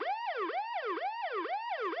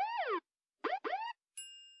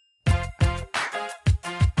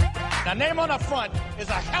The name on the front is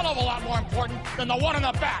a hell of a lot more important than the one on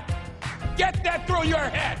the back. Get that through your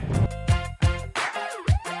head.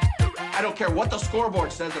 I don't care what the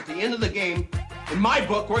scoreboard says at the end of the game. In my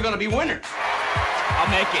book, we're going to be winners.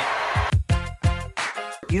 I'll make it.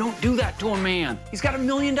 You don't do that to a man. He's got $1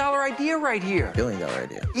 million idea right here. $1 billion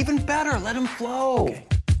idea. Even better, let him flow. Okay.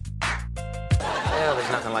 Well,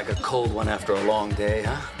 there's nothing like a cold one after a long day,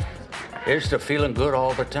 huh? Here's to feeling good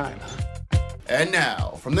all the time. And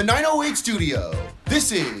now, from the 908 studio,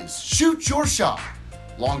 this is Shoot Your Shot.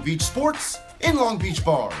 Long Beach Sports in Long Beach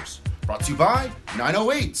Bars. Brought to you by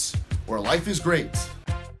 908s, where life is great.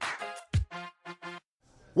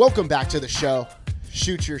 Welcome back to the show.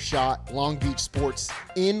 Shoot Your Shot, Long Beach Sports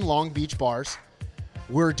in Long Beach Bars.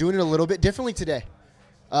 We're doing it a little bit differently today.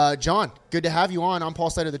 John, good to have you on. I'm Paul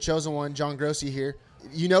Slater, the chosen one. John Grossi here.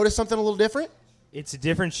 You noticed something a little different? It's a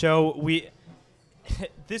different show.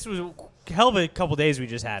 This was a hell of a couple days we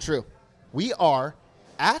just had. True. We are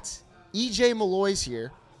at EJ Malloy's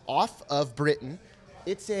here, off of Britain.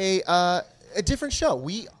 It's a different show.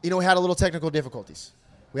 We had a little technical difficulties.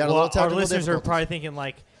 Our listeners are probably thinking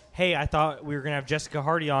like, hey, I thought we were going to have Jessica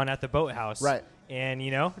Hardy on at the Boathouse. Right. And,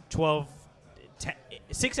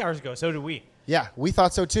 6 hours ago, so did we. Yeah, we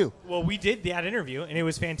thought so too. Well, we did that interview, and it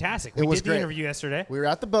was fantastic. We did the interview yesterday. We were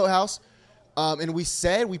at the Boathouse, and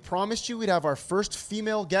we promised you we'd have our first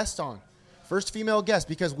female guest on. First female guest,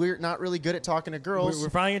 because we're not really good at talking to girls. We're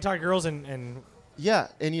finally going to talk to girls, and yeah,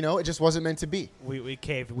 and it just wasn't meant to be. We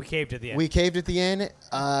caved. We caved at the end. We caved at the end.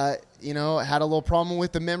 Had a little problem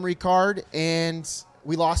with the memory card, and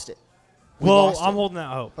we lost it. I'm holding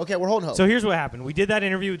out hope. Okay, we're holding hope. So here's what happened. We did that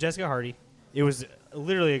interview with Jessica Hardy. It was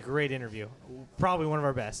literally a great interview. Probably one of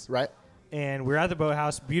our best. Right. And we were at the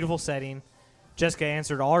Boathouse. Beautiful setting. Jessica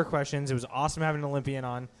answered all our questions. It was awesome having an Olympian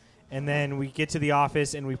on. And then we get to the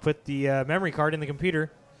office, and we put the memory card in the computer,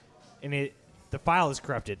 and the file is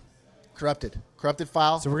corrupted. Corrupted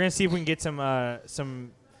file. So we're going to see if we can get some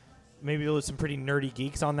pretty nerdy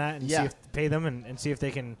geeks on that and see if pay them and see if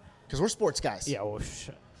they can. Because we're sports guys. Yeah, well,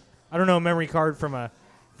 I don't know a memory card from a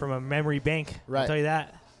memory bank. Right. I'll tell you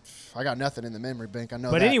that. I got nothing in the memory bank. I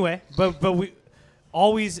know. But that. Anyway, but we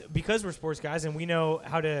always, because we're sports guys and we know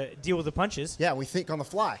how to deal with the punches. Yeah, we think on the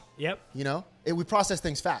fly. Yep. We process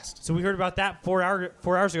things fast. So we heard about that 4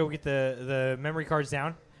 hours ago. We get the memory cards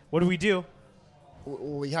down. What do?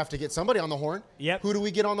 We have to get somebody on the horn. Yep. Who do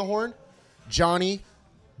we get on the horn? Johnny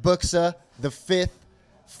Buxa, the 5th,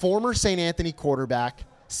 former St. Anthony quarterback,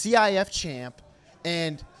 CIF champ,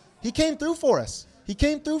 and he came through for us.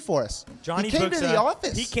 Johnny he came Buxa, to the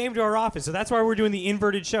office. He came to our office. So that's why we're doing the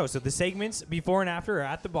inverted show. So the segments before and after are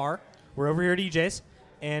at the bar. We're over here at EJ's.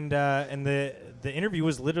 And the interview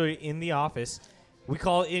was literally in the office. We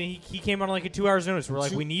call it. He came on like a 2 hours notice. We're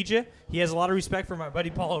like, we need you. He has a lot of respect for my buddy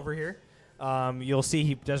Paul over here. You'll see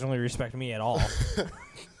he doesn't really respect me at all.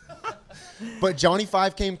 But Johnny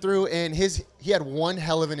 5 came through, and he had one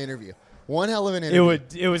hell of an interview.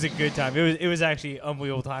 It was a good time. It was actually an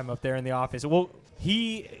unbelievable time up there in the office. Well,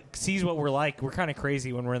 he sees what we're like. We're kind of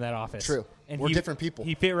crazy when we're in that office. True. And we're different people.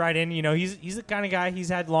 He fit right in. He's the kind of guy. He's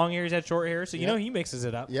had long hair. He's had short hair. So he mixes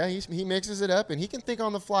it up. Yeah, he mixes it up, and he can think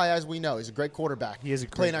on the fly, as we know. He's a great quarterback. He is a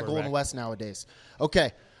great playing quarterback. at Golden West nowadays.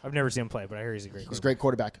 Okay. I've never seen him play, but I hear he's a great quarterback. He's a great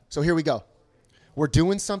quarterback. So here we go. We're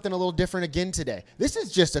doing something a little different again today. This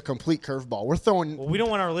is just a complete curveball. We're throwing. Well, we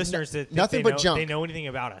don't want our listeners to think junk. They know anything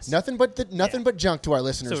about us. Nothing but junk to our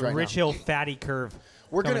listeners so right Rich now. Hill fatty curve.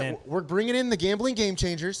 We're bringing in the gambling game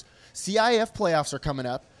changers. CIF playoffs are coming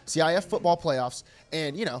up. CIF football playoffs,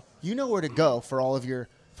 and you know where to go for all of your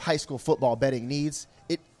high school football betting needs.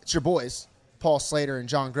 It's your boys, Paul Slater and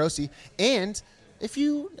John Grossi. And if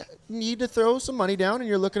you need to throw some money down and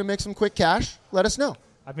you're looking to make some quick cash, let us know.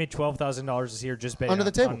 I've made $12,000 this year just betting under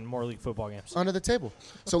the table on more league football games. Under the table.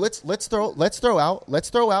 So let's throw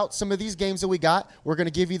out some of these games that we got. We're going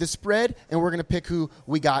to give you the spread, and we're going to pick who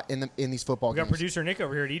we got in these football games. We got producer Nick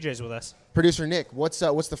over here at EJ's with us. Producer Nick, what's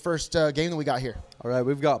the first game that we got here? All right,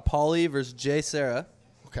 we've got Pauly versus Jay Sarah.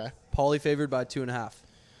 Okay. Pauly favored by 2.5.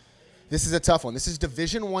 This is a tough one. This is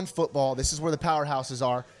Division I football. This is where the powerhouses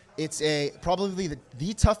are. It's probably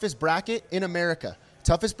the toughest bracket in America.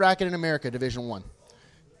 Division I.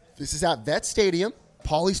 This is at Vet Stadium.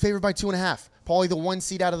 Pauly's favored by 2.5. Pauly, the 1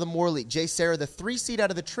 seed out of the Moore League. Jay Sarah, the 3 seed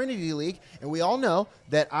out of the Trinity League. And we all know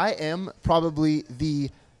that I am probably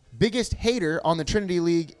the biggest hater on the Trinity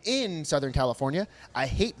League in Southern California. I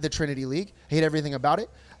hate the Trinity League. I hate everything about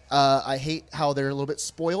it. I hate how they're a little bit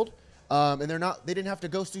spoiled. And they didn't have to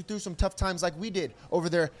go through some tough times like we did over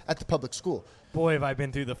there at the public school. Boy, have I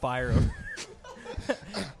been through the fire.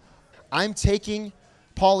 I'm taking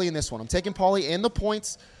Pauly in this one. I'm taking Pauly and the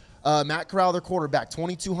points. Matt Corral, their quarterback,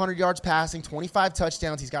 2,200 yards passing, 25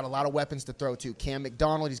 touchdowns. He's got a lot of weapons to throw to. Cam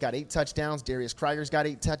McDonald, he's got 8 touchdowns. Darius Krieger's got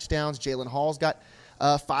 8 touchdowns. Jalen Hall's got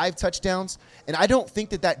 5 touchdowns. And I don't think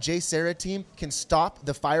that Jay Serra team can stop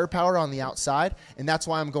the firepower on the outside, and that's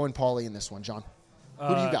why I'm going Pauly in this one, John.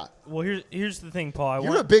 Who do you got? Well, here's the thing, Paul.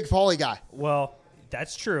 You're a big Pauly guy. Well,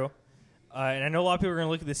 that's true. And I know a lot of people are going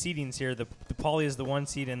to look at the seedings here. The Pauly is the 1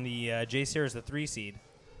 seed and the Jay Serra is the 3 seed.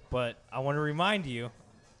 But I want to remind you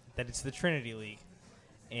that it's the Trinity League.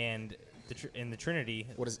 And in the Trinity,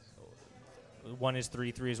 what is 1 is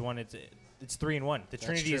 3, 3 is 1. It's 3 and 1. The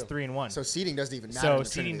Trinity is 3 and 1. So seeding doesn't even matter. So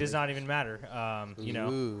seeding does not even matter.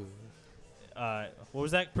 What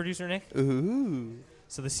was that, producer Nick? Ooh.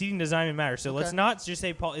 So the seeding does not even matter. So let's not just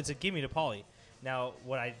say Paul. It's a gimme to Pauly. Now,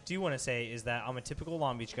 what I do want to say is that I'm a typical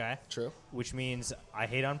Long Beach guy. True. Which means I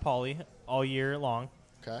hate on Pauly all year long.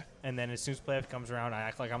 Okay. And then as soon as playoff comes around, I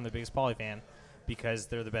act like I'm the biggest Pauly fan because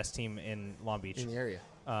they're the best team in Long Beach. In the area.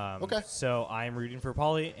 Okay. So I am rooting for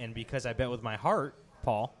Pauly, and because I bet with my heart,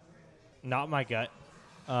 Paul, not my gut,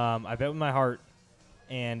 I bet with my heart,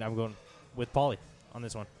 and I'm going with Pauly on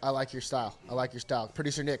this one. I like your style.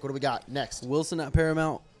 Producer Nick, what do we got next? Wilson at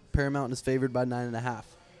Paramount. Paramount is favored by 9.5.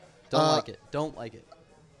 Don't like it.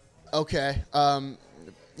 Okay.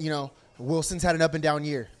 Wilson's had an up and down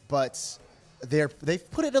year, but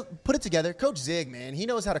they've put it together. Coach Zig, man, he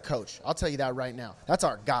knows how to coach. I'll tell you that right now. That's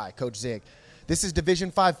our guy, Coach Zig. This is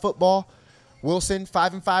Division 5 football. Wilson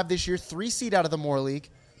 5-5 this year, 3 seed out of the Moore League.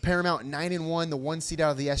 Paramount 9-1, the 1 seed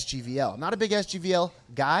out of the SGVL. Not a big SGVL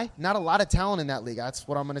guy. Not a lot of talent in that league. That's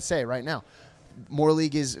what I'm going to say right now. Moore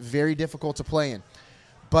League is very difficult to play in.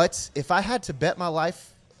 But if I had to bet my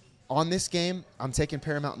life on this game, I'm taking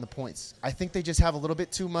Paramount in the points. I think they just have a little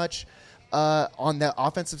bit too much on the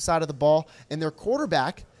offensive side of the ball. And their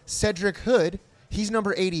quarterback, Cedric Hood, he's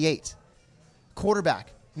number 88.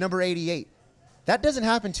 Quarterback, number 88. That doesn't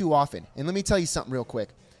happen too often. And let me tell you something real quick.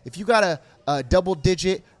 If you got a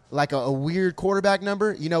double-digit, like a weird quarterback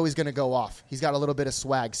number, you know he's going to go off. He's got a little bit of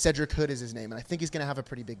swag. Cedric Hood is his name, and I think he's going to have a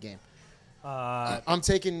pretty big game. I'm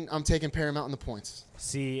taking Paramount in the points.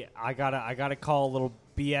 See, I gotta call a little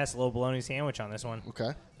BS, a little bologna sandwich on this one.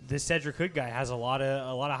 Okay. This Cedric Hood guy has a lot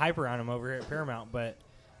of hype around him over here at Paramount, but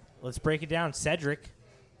let's break it down. Cedric,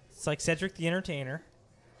 it's like Cedric the Entertainer.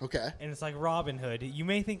 Okay. And it's like Robin Hood. You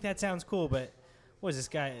may think that sounds cool, but what is this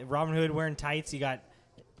guy? Robin Hood wearing tights. You got.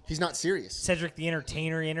 He's not serious. Cedric the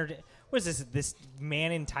Entertainer. What is this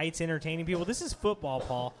man in tights entertaining people? This is football,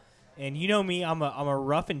 Paul. And you know me, I'm a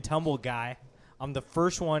rough and tumble guy. I'm the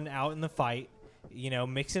first one out in the fight,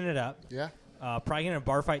 mixing it up. Yeah. Probably in a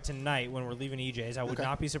bar fight tonight when we're leaving EJ's. I would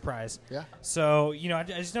not be surprised. Yeah. So, I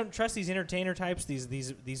just don't trust these entertainer types,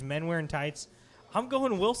 these men wearing tights. I'm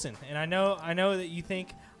going Wilson. And I know that you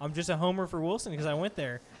think I'm just a homer for Wilson because I went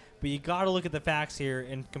there. But you got to look at the facts here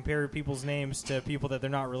and compare people's names to people that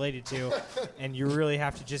they're not related to, and you really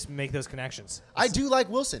have to just make those connections. I do like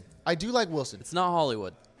Wilson. It's not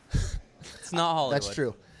Hollywood. It's not Hollywood. That's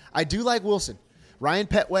true. I do like Wilson. Ryan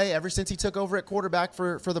Petway, ever since he took over at quarterback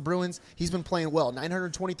for the Bruins, he's been playing well.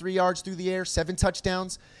 923 yards through the air, 7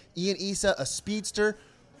 touchdowns. Ian Issa, a speedster.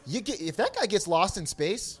 If that guy gets lost in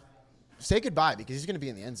space, say goodbye because he's going to be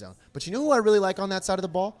in the end zone. But you know who I really like on that side of the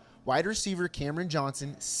ball? Wide receiver Cameron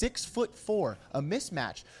Johnson, 6'4", a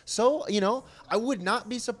mismatch. So, I would not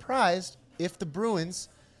be surprised if the Bruins,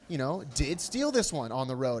 did steal this one on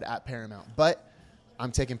the road at Paramount. But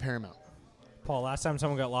I'm taking Paramount. Paul, last time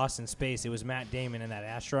someone got lost in space, it was Matt Damon in that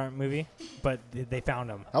astronaut movie, but they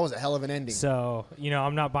found him. That was a hell of an ending. So,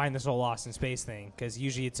 I'm not buying this whole lost in space thing because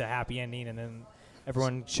usually it's a happy ending and then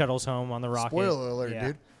everyone shuttles home on the rocket. Spoiler alert,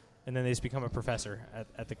 dude. And then they just become a professor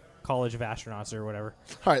at the College of Astronauts or whatever.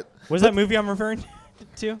 All right. Was that movie I'm referring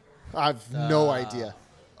to? I have no idea.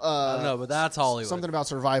 I don't know, but that's Hollywood. Something about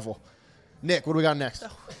survival. Nick, what do we got next?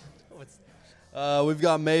 We've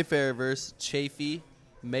got Mayfair versus Chaffee.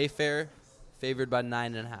 Mayfair favored by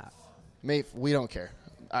 9.5. We don't care.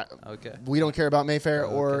 Okay. We don't care about Mayfair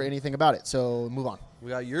or anything about it, so move on.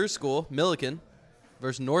 We got your school, Milliken,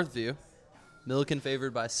 versus Northview. Milliken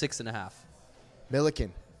favored by 6.5.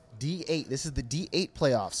 Milliken, D8. This is the D8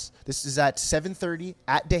 playoffs. This is at 7:30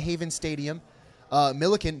 at DeHaven Stadium.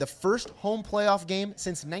 Milliken, the first home playoff game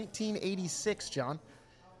since 1986, John.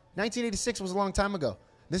 1986 was a long time ago.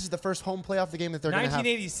 This is the first home playoff game that they're going to have.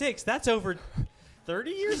 1986, that's over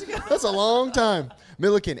 30 years ago? That's a long time.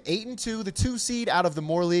 Milliken, 8-2, the 2 seed out of the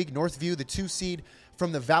Moore League. Northview, the 2 seed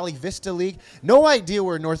from the Valley Vista League. No idea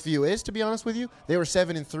where Northview is, to be honest with you. They were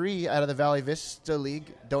 7-3 out of the Valley Vista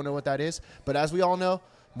League. Don't know what that is. But as we all know,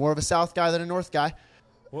 more of a South guy than a North guy.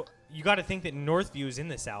 Well, you got to think that Northview is in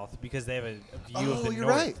the South because they have a view of the you're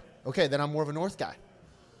north. right. Okay, then I'm more of a North guy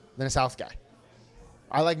than a South guy.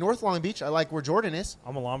 I like North Long Beach. I like where Jordan is.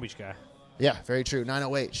 I'm a Long Beach guy. Yeah, very true.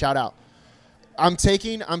 908. Shout out. I'm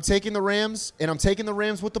taking the Rams, and I'm taking the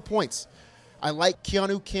Rams with the points. I like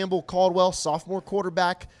Keanu Campbell-Caldwell, sophomore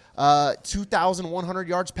quarterback, 2,100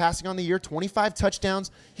 yards passing on the year, 25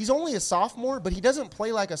 touchdowns. He's only a sophomore, but he doesn't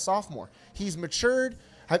play like a sophomore. He's matured.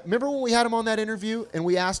 Remember when we had him on that interview, and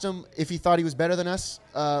we asked him if he thought he was better than us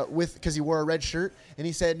because he wore a red shirt, and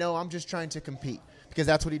he said, no, I'm just trying to compete, because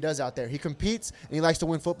that's what he does out there. He competes, and he likes to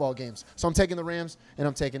win football games. So I'm taking the Rams, and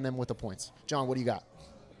I'm taking them with the points. John, what do you got?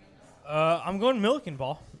 I'm going Milliken,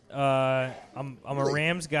 Paul. I'm a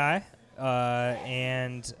Rams guy,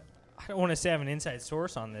 and I don't want to say I have an inside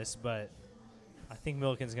source on this, but I think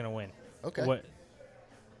Milliken's going to win. Okay.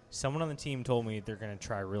 Someone on the team told me they're going to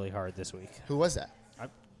try really hard this week. Who was that? I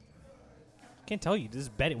can't tell you. This is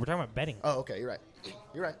betting. We're talking about betting. Oh, okay. You're right.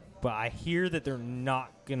 You're right. But I hear that they're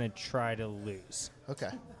not going to try to lose. Okay.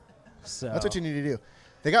 So That's what you need to do.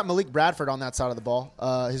 They got Malik Bradford on that side of the ball.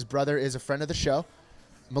 His brother is a friend of the show.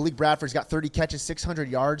 Malik Bradford's got 30 catches, 600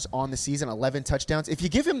 yards on the season, 11 touchdowns. If you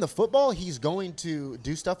give him the football, he's going to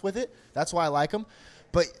do stuff with it. That's why I like him.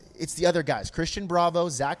 But it's the other guys, Christian Bravo,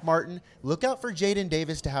 Zach Martin. Look out for Jaden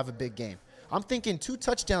Davis to have a big game. I'm thinking 2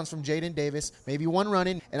 touchdowns from Jaden Davis, maybe 1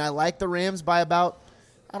 running, and I like the Rams by about,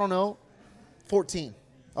 14.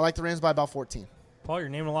 I like the Rams by about 14. Paul, you're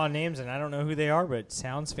naming a lot of names, and I don't know who they are, but it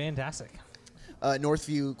sounds fantastic.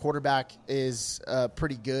 Northview quarterback is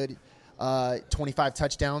pretty good. 25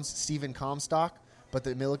 touchdowns, Stephen Comstock. But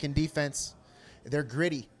the Milliken defense, they're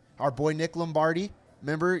gritty. Our boy Nick Lombardi,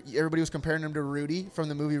 remember everybody was comparing him to Rudy from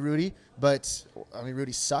the movie Rudy, but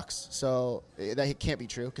Rudy sucks, so that can't be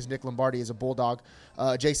true because Nick Lombardi is a bulldog.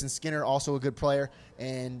 Jason Skinner, also a good player,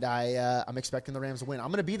 and I'm expecting the Rams to win. I'm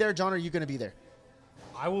going to be there. John, are you going to be there?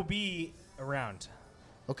 I will be around.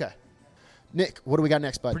 Okay. Nick, what do we got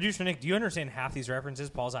next, bud? Producer Nick, do you understand half these references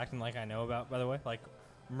Paul's acting like I know about, by the way? Like,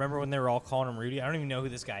 remember when they were all calling him Rudy? I don't even know who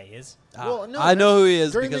this guy is. Well, no, I know who he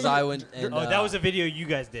is during because the- I went and that was a video you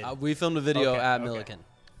guys did. we filmed a video Okay, at okay. Milliken.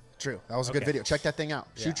 True. That was a good Okay. video. Check that thing out.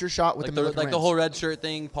 Yeah. Shoot your shot with Like the Milliken the Rams. whole red shirt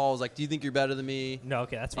thing. Paul was like, "Do you think you're better than me?" No,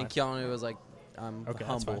 okay, that's fine. And Keanu was like, "I'm Okay, that's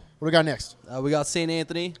humble." fine. What do we got next? We got St.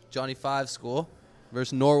 Anthony, Johnny Five School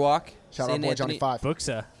versus Norwalk. Shout out St. boy Johnny Anthony, 5.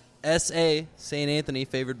 Buxa. SA St. Anthony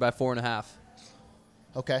favored by 4.5.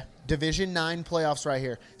 Okay. Division 9 playoffs right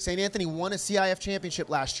here. St. Anthony won a CIF championship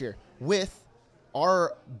last year with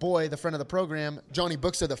our boy, the friend of the program, Johnny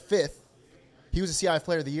Buxa the 5th. He was a CIF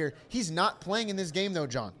player of the year. He's not playing in this game, though,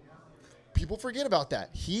 John. People forget about that.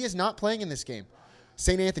 He is not playing in this game.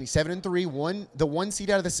 St. Anthony, 7-3, the 1 seed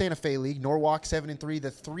out of the Santa Fe League. Norwalk, 7-3,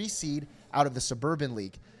 the 3 seed out of the Suburban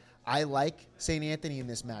League. I like St. Anthony in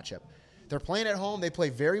this matchup. They're playing at home. They play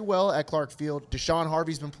very well at Clark Field. Deshaun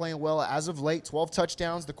Harvey's been playing well as of late. 12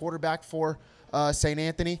 touchdowns, the quarterback for St.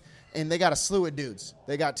 Anthony. And they got a slew of dudes.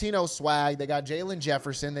 They got Tino Swag. They got Jalen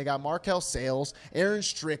Jefferson. They got Markel Sales, Aaron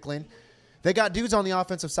Strickland. They got dudes on the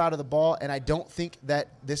offensive side of the ball, and I don't think that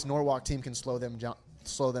this Norwalk team can slow them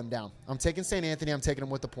down. I'm taking St. Anthony. I'm taking them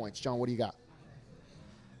with the points. John, what do you got?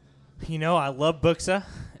 You know, I love Buxa,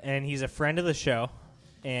 and he's a friend of the show,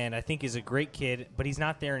 and I think he's a great kid, but he's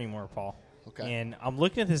not there anymore, Paul. Okay. And I'm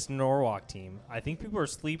looking at this Norwalk team. I think people are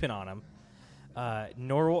sleeping on him.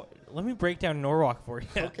 Let me break down Norwalk for you.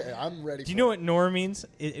 Okay, I'm ready. Do you know what Nor means?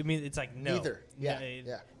 It means it's like no. Neither. Yeah, No,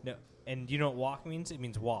 yeah. No. And do you know what walk means? It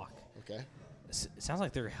means walk. Okay, It sounds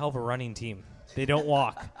like they're a hell of a running team. They don't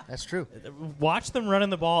walk. that's true. Watch them running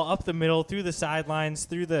the ball up the middle, through the sidelines,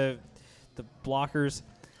 through the blockers.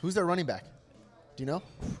 Who's their running back? Do you know?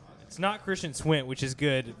 It's not Christian Swint, which is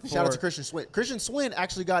good. Shout out to Christian Swint. Christian Swint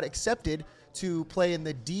actually got accepted to play in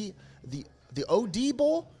the OD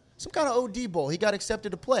Bowl, some kind of OD Bowl. He got accepted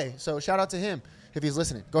to play. So shout out to him if he's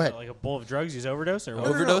listening. Go ahead. Like a bowl of drugs, use overdose or what?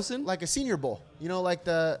 No, Overdosing? like a senior bowl. You know, like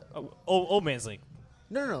the Old man's league.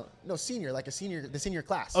 no senior, like the senior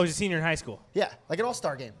class. Oh, he's a senior in high school. Yeah, like an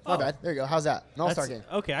all-star game. My Oh. bad. There you go. How's that? An all-star game.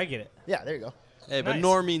 Okay, I get it. Yeah, there you go. Hey, but Nice.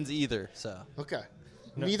 nor means either. So Okay.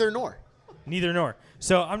 Neither nor. Neither nor.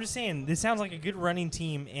 So I'm just saying, this sounds like a good running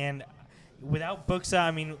team, and without Buxa,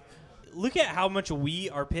 I mean, look at how much we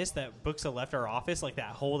are pissed that Buxa left our office, like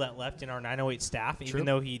that hole that left in our 908 staff, even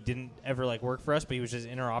though he didn't ever work for us, but he was just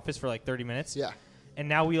in our office for 30 minutes. Yeah. And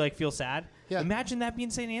now we feel sad. Yeah. Imagine that being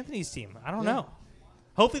St. Anthony's team. I don't Yeah. know.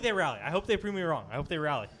 Hopefully they rally. I hope they prove me wrong. I hope they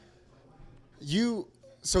rally.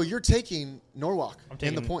 So you're taking Norwalk I'm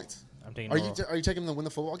in the taking- points. I'm taking Are you Norwalk. are you taking them to win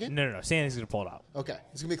the football game? No. St. Anthony's going to pull it out. Okay,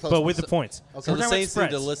 it's gonna be close. But with the points. Okay. So We're the talking about Saints need to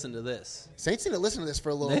spreads. listen to this. Saints need to listen to this for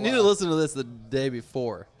a little They while. need to listen to this the day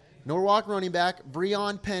before. Norwalk running back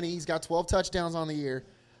Breon Penny. He's got 12 touchdowns on the year.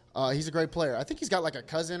 He's a great player. I think he's got like a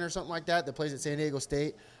cousin or something like that plays at San Diego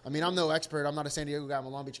State. I mean, I'm no expert. I'm not a San Diego guy. I'm a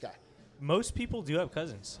Long Beach guy. Most people do have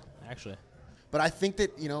cousins, actually. But I think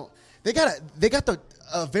that, they got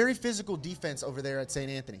a very physical defense over there at St.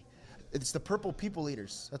 Anthony. It's the Purple People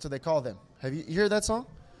Eaters. That's what they call them. Have you heard that song?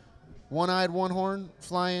 One-eyed, one-horn,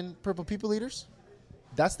 flying Purple People Eaters?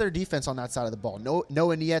 That's their defense on that side of the ball.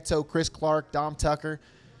 Noah Nieto, Chris Clark, Dom Tucker,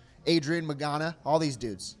 Adrian Magana, all these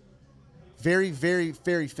dudes. Very, very,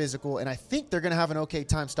 very physical, and I think they're going to have an okay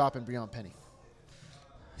time stopping Breon Penny.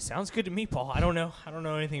 Sounds good to me, Paul. I don't know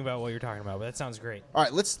anything about what you're talking about, but that sounds great. All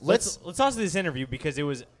right, let's toss this interview because it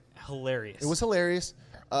was hilarious. It was hilarious.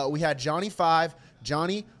 We had Johnny 5,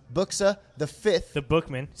 Johnny Buxa the 5th. The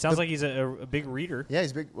bookman. Sounds like he's a big reader. Yeah,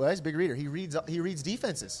 he's a big reader. He reads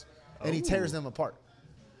defenses, and he tears them apart.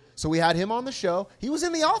 So we had him on the show. He was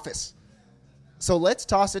in the office. So let's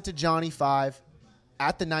toss it to Johnny 5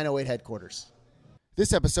 at the 908 headquarters.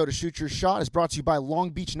 This episode of Shoot Your Shot is brought to you by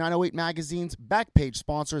Long Beach 908 Magazine's Backpage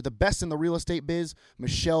sponsor, the best in the real estate biz,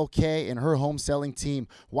 Michelle Kay and her home selling team.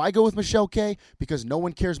 Why go with Michelle Kay? Because no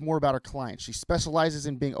one cares more about her clients. She specializes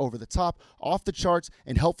in being over the top, off the charts,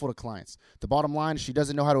 and helpful to clients. The bottom line is she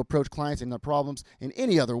doesn't know how to approach clients and their problems in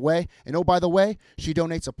any other way. And oh, by the way, she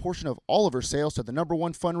donates a portion of all of her sales to the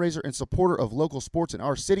 #1 fundraiser and supporter of local sports in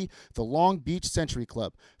our city, the Long Beach Century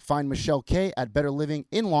Club. Find Michelle Kay at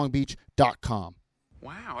betterlivinginlongbeach.com.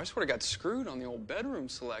 Wow, I sort of got screwed on the old bedroom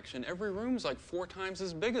selection. Every room's like 4 times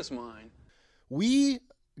as big as mine. We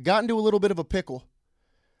got into a little bit of a pickle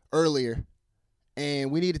earlier, and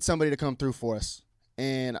we needed somebody to come through for us.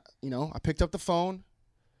 And, I picked up the phone,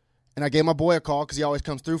 and I gave my boy a call because he always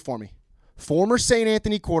comes through for me. Former St.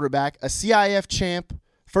 Anthony quarterback, a CIF champ,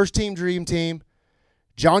 first-team dream team,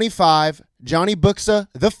 Johnny 5, Johnny Buxa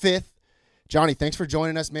the 5th. Johnny, thanks for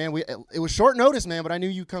joining us, man. It was short notice, man, but I knew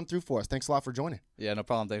you'd come through for us. Thanks a lot for joining. Yeah, no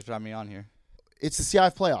problem. Thanks for having me on here. It's the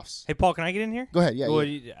CIF playoffs. Hey, Paul, can I get in here? Go ahead. Yeah. Well,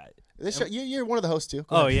 you're one of the hosts, too.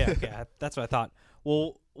 Go ahead. Yeah. Okay. That's what I thought.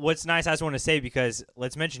 Well, what's nice, I just want to say, because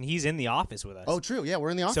let's mention he's in the office with us. Oh, true. Yeah, we're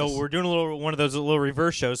in the office. So we're doing one of those little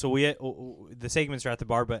reverse shows. So the segments are at the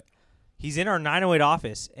bar, but he's in our 908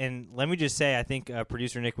 office. And let me just say, I think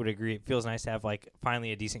producer Nick would agree. It feels nice to have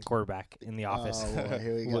finally a decent quarterback in the office. Oh, boy,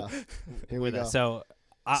 here we go. Here we go. Us. So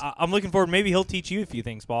I'm looking forward. Maybe he'll teach you a few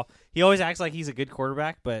things, Paul. He always acts like he's a good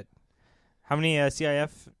quarterback, but how many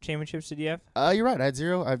CIF championships did you have? You're right. I had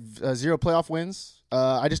 0. I have 0 playoff wins.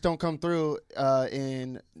 I just don't come through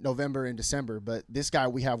in November and December, but this guy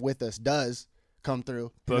we have with us does come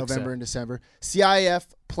through in November and December. CIF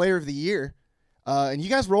Player of the Year, and you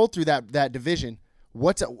guys rolled through that division.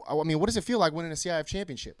 What does it feel like winning a CIF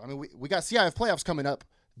championship? I mean, we got CIF playoffs coming up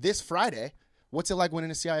this Friday. What's it like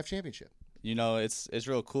winning a CIF championship? It's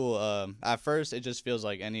real cool. At first, it just feels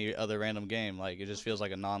like any other random game. Like, it just feels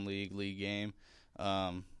like a league game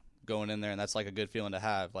going in there, and that's like a good feeling to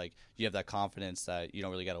have. Like, you have that confidence that you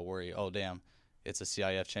don't really got to worry, oh, damn, it's a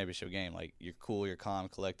CIF championship game. Like, you're cool, you're calm,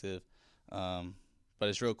 collective. But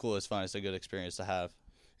it's real cool. It's fun. It's a good experience to have.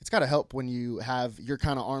 It's got to help when you have your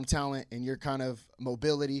kind of arm talent and your kind of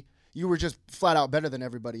mobility. You were just flat out better than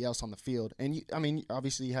everybody else on the field. And,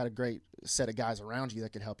 obviously you had a great set of guys around you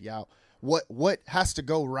that could help you out. What has to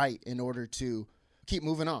go right in order to keep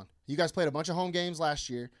moving on? You guys played a bunch of home games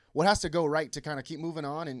last year. What has to go right to kind of keep moving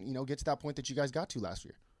on and, get to that point that you guys got to last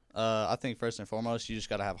year? I think first and foremost, you just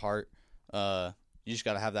got to have heart. You just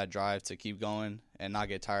got to have that drive to keep going and not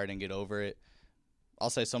get tired and get over it.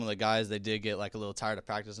 I'll say some of the guys, they did get like a little tired of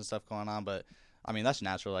practice and stuff going on, but that's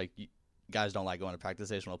natural. Like, guys don't like going to practice.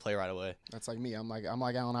 They just want to play right away. That's like me. I'm like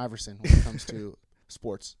Allen Iverson when it comes to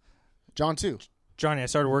sports. John, too. Johnny, I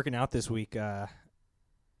started working out this week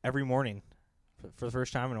every morning for the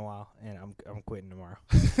first time in a while, and I'm quitting tomorrow.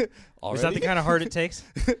 Is that the kind of heart it takes?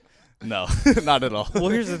 No, not at all. Well,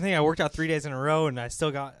 here's the thing. I worked out 3 days in a row, and I still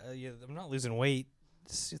got I'm not losing weight.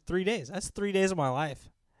 It's 3 days. That's 3 days of my life.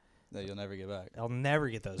 That you'll never get back. I'll never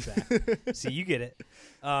get those back. See, you get it.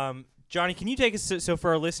 Johnny, can you take us so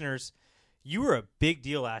for our listeners, you were a big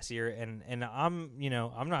deal last year, and I'm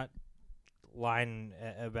not lying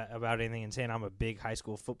about anything and saying I'm a big high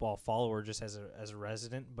school football follower just as a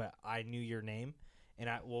resident, but I knew your name, and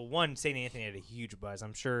St. Anthony had a huge buzz.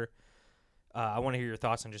 I'm sure. I want to hear your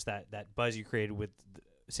thoughts on just that buzz you created with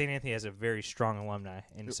St. Anthony has a very strong alumni,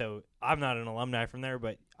 and so I'm not an alumni from there,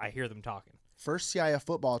 but I hear them talking. First CIF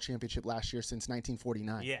football championship last year since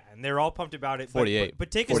 1949. Yeah, and they're all pumped about it. 48.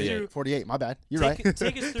 But take us through 48. My bad. You're right.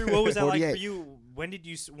 Take us through what was that like for 48. you? When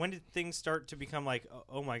did things start to become like,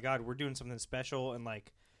 oh my God, we're doing something special? And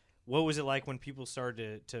like, what was it like when people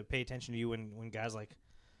started to pay attention to you? When guys like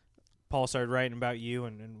Paul started writing about you,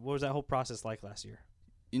 and what was that whole process like last year?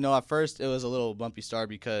 At first it was a little bumpy start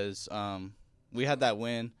because we had that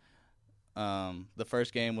win. The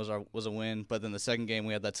first game was a win, but then the second game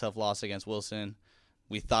we had that tough loss against Wilson.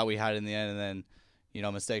 We thought we had it in the end, and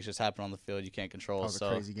then mistakes just happen on the field you can't control. That was a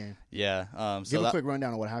crazy game. Yeah. Give a quick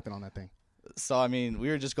rundown of what happened on that thing. So I mean, we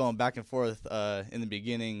were just going back and forth. In the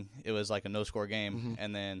beginning, it was like a no-score game,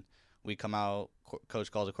 and then we come out.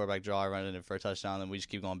 Coach calls a quarterback draw, I run it in for a touchdown, and we just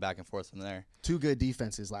keep going back and forth from there. 2 good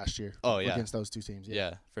defenses last year. Oh yeah, against those 2 teams.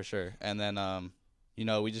 Yeah, for sure. And then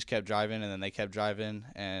we just kept driving, and then they kept driving,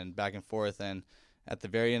 and back and forth. And at the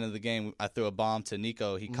very end of the game, I threw a bomb to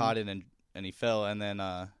Nico. He caught it and he fell. And then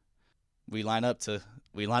we line up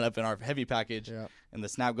in our heavy package, and the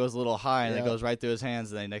snap goes a little high, and it goes right through his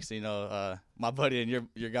hands. And then next thing you know, my buddy and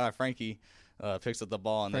your guy Frankie picks up the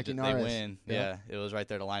ball, and they win. Yeah, it was right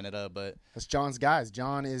there to line it up. But that's John's guys.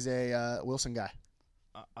 John is a Wilson guy.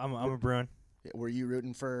 I'm a Bruin. Were you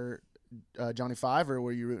rooting for Johnny Five, or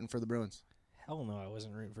were you rooting for the Bruins? Hell no, I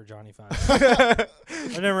wasn't rooting for Johnny Five.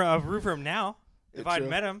 I root for him now. If I'd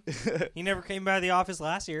met him, he never came by the office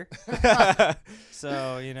last year.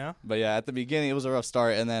 So, But yeah, at the beginning it was a rough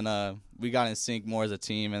start, and then we got in sync more as a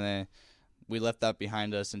team, and then we left that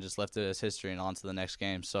behind us and just left it as history and on to the next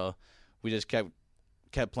game. So we just kept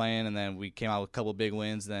playing, and then we came out with a couple big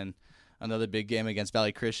wins. Then another big game against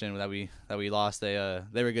Valley Christian that we lost. They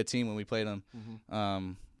were a good team when we played them.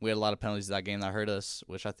 We had a lot of penalties in that game that hurt us,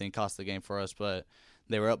 which I think cost the game for us. But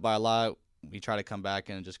they were up by a lot. We tried to come back,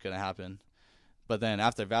 and it just couldn't happen. But then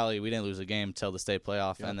after Valley, we didn't lose a game until the state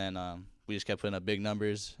playoff, and then we just kept putting up big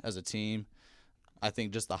numbers as a team. I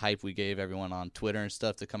think just the hype we gave everyone on Twitter and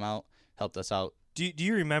stuff to come out helped us out. Do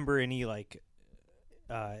you remember any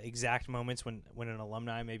exact moments when an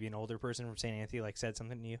alumni, maybe an older person from St. Anthony, said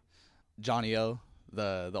something to you? Johnny O,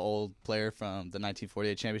 the old player from the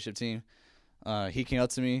 1948 championship team, he came up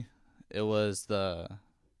to me. It was the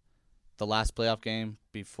last playoff game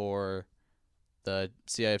before the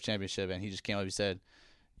CIF championship, and he just came up. He said,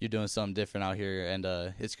 "You're doing something different out here, and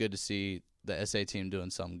it's good to see the SA team doing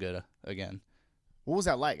something good again." What was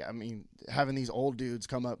that like? I mean, having these old dudes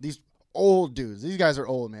come up. These old dudes. These guys are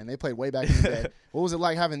old, man. They played way back in the day. What was it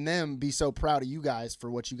like having them be so proud of you guys for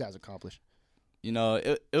what you guys accomplished?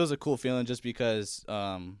 It was a cool feeling just because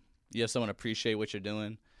you have someone appreciate what you're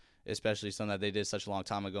doing, especially something that they did such a long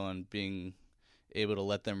time ago, and being able to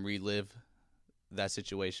let them relive that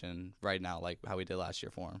situation right now, like how we did last year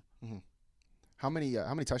for him. Mm-hmm. How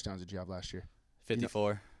many touchdowns did you have last year?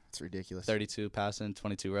 54. It's ridiculous. 32 passing,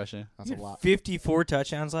 22 rushing. That's a lot. 54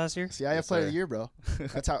 touchdowns last year? CIF Player of the Year, bro.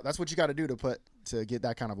 That's what you got to do to get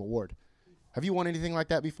that kind of award. Have you won anything like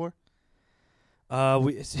that before?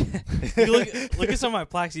 Look at some of my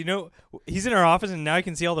plaques. He's in our office, and now I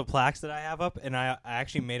can see all the plaques that I have up, and I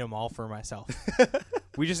actually made them all for myself.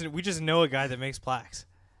 we just know a guy that makes plaques.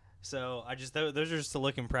 So those are just to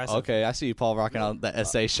look impressive. Okay, I see you, Paul, rocking out the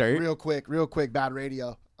SA shirt. Real quick, bad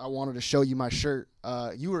radio. I wanted to show you my shirt.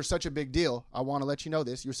 You were such a big deal. I want to let you know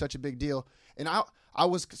this. You were such a big deal, and I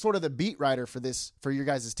was sort of the beat writer for your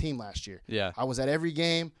guys' team last year. Yeah, I was at every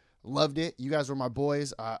game, loved it. You guys were my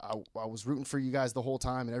boys. I was rooting for you guys the whole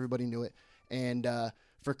time, and everybody knew it. And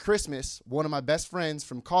for Christmas, one of my best friends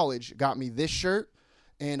from college got me this shirt,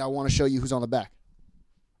 and I want to show you who's on the back.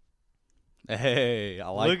 Hey, I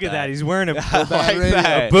like that. Look at that. He's wearing a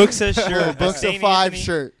that. Buxa shirt. Buxa 5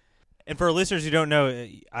 shirt. And for listeners who don't know,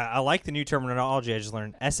 I like the new terminology I just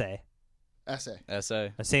learned, SA. SA.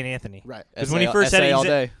 St. Anthony. Right. Because when he first said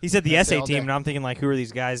it, he said the SA team, day. and I'm thinking, who are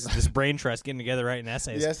these guys, this brain trust getting together writing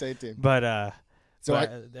essays? The SA team. But,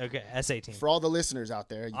 okay, SA team. For all the listeners out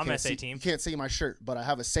there, I'm SA team. You can't see my shirt, but I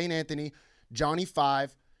have a St. Anthony Johnny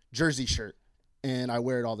 5 jersey shirt, and I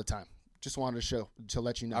wear it all the time. Just wanted to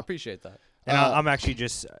let you know. I appreciate that. And I'm actually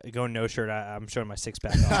just going no shirt. I'm showing my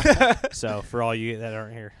six-pack off. So for all you that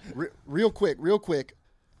aren't here. Real quick.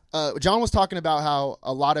 John was talking about how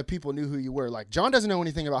a lot of people knew who you were. Like, John doesn't know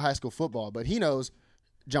anything about high school football, but he knows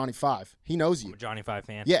Johnny 5. He knows you. I'm a Johnny 5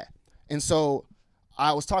 fan. Yeah. And so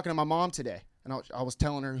I was talking to my mom today, and I was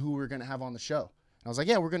telling her who we were going to have on the show. And I was like,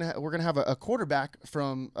 yeah, we're gonna have a quarterback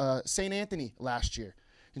from St. Anthony last year.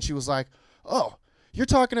 And she was like, oh, you're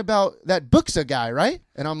talking about that Buxa guy, right?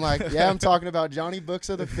 And I'm like, yeah, I'm talking about Johnny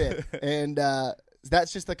Buxa the 5th. And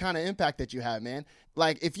that's just the kind of impact that you have, man.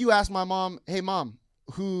 Like, if you ask my mom, hey, Mom,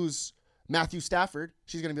 who's Matthew Stafford?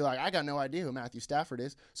 She's going to be like, I got no idea who Matthew Stafford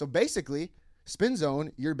is. So basically, Spin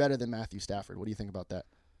Zone, you're better than Matthew Stafford. What do you think about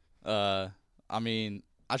that? I mean,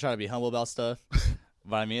 I try to be humble about stuff.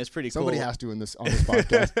 But, I mean, it's pretty Somebody cool. has to on this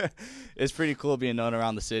podcast. It's pretty cool being known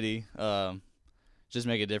around the city. Just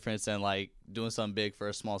make a difference and doing something big for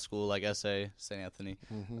a small school like SA, St. Anthony.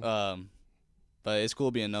 Mm-hmm. But it's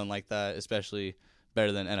cool being known like that, especially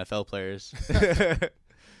better than NFL players.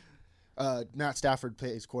 Matt Stafford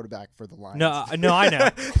plays quarterback for the Lions. No, I know.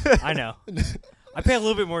 I know. I pay a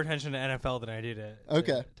little bit more attention to NFL than I do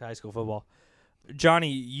to high school football.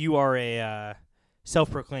 Johnny, you are a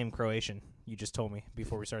self-proclaimed Croatian. You just told me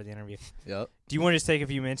before we started the interview. Yep. Do you want to just take a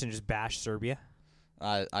few minutes and just bash Serbia?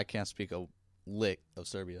 I can't speak a lick of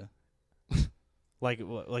Serbia. Like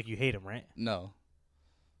you hate them, right? No.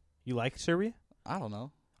 You like Serbia? I don't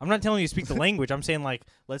know. I'm not telling you to speak the language. I'm saying, like,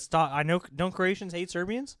 let's talk. I know, don't Croatians hate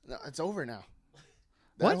Serbians? No, it's over now.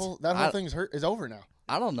 What? That whole thing is over now.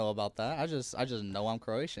 I don't know about that. I just know I'm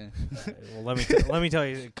Croatian. Well, let me tell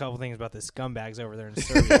you a couple things about the scumbags over there in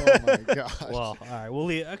Serbia. Oh my gosh. Well, all right, we'll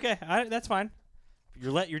leave. Okay, that's fine.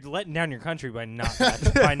 You're letting down your country by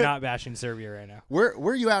not bashing Serbia right now. Where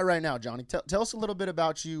are you at right now, Johnny? Tell us a little bit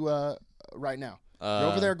about you right now. You're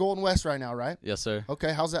over there at Golden West right now, right? Yes, sir.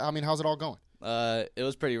 Okay, how's that? I mean, how's it all going? It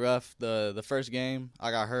was pretty rough. The first game,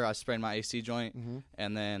 I got hurt. I sprained my AC joint,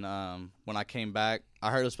 and then when I came back, I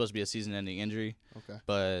heard it was supposed to be a season-ending injury. Okay.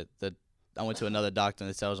 But I went to another doctor, and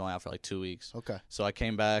they said I was only out for like 2 weeks. Okay. So I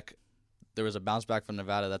came back. There was a bounce back from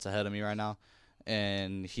Nevada that's ahead of me right now,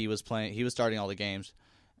 and he was starting all the games,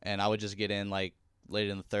 and I would just get in like late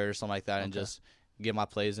in the third or something like that, and just get my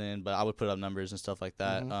plays in. But I would put up numbers and stuff like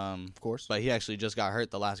that. Of course. But he actually just got hurt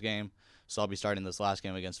the last game. So I'll be starting this last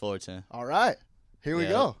game against Fullerton. All right. Here we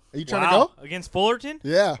go. Are you trying to Wow. go? Against Fullerton?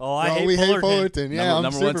 Yeah. Oh, I we hate hate Fullerton. Fullerton. Yeah, I'm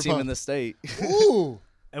number super one team in pumped. the state. Ooh.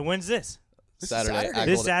 And when's this? This is Saturday. At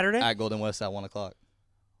This Golden- Saturday? At Golden West at 1 o'clock.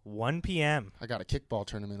 1 p.m. I got a kickball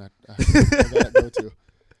tournament I gotta go to.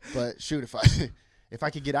 But shoot, if I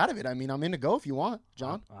could get out of it, I mean, I'm in to go if you want,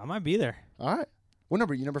 John. I might be there. All right. What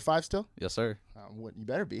number? You number 5 still? Yes, sir. You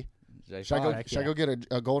better be. J5. Should I go get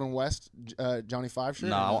a Golden West Johnny 5 shirt?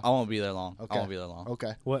 No, I won't be there long. Okay. I won't be there long.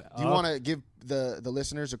 Okay. What? Do you want to give the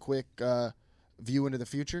listeners a quick view into the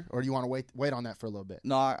future, or do you want to wait on that for a little bit?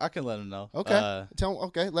 No, I can let them know. Okay.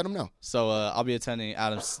 Let them know. So I'll be attending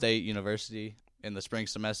Adams State University in the spring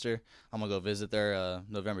semester. I'm going to go visit there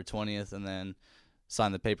November 20th and then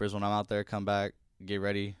sign the papers when I'm out there, come back, get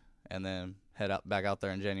ready, and then head back out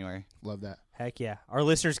there in January. Love that. Heck yeah. Our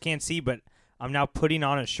listeners can't see, but I'm now putting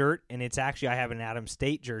on a shirt, and it's actually I have an Adams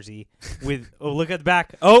State jersey with – oh, look at the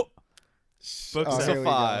back. Oh! Books here at we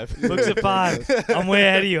 5. go. Books at 5. I'm way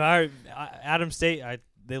ahead of you. All right. Adams State,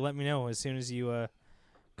 they let me know as soon as you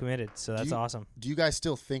committed, so that's awesome. Do you guys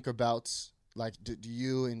still think about, like, do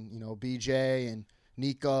you and, BJ and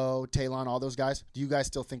Nico, Talon, all those guys, do you guys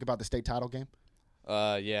still think about the state title game?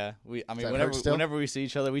 Yeah. that hurt still? Whenever we see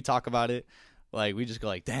each other, we talk about it. Like, we just go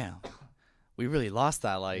like, damn, we really lost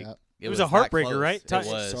that. Like, Yep. It was a that heartbreaker, close. right? It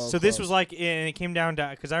was. So So this close. was like, and it came down to,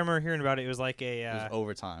 because I remember hearing about it, it was like It was a,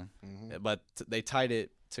 overtime. But they tied it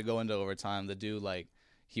to go into overtime. The dude, like,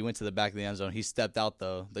 he went to the back of the end zone. He stepped out,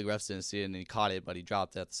 though. The refs didn't see it, and he caught it, but he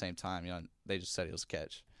dropped it at the same time. They just said it was a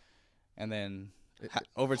catch. And then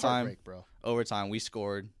overtime, Heartbreak, bro. overtime, we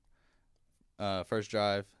scored. First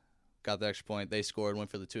drive, got the extra point. They scored, went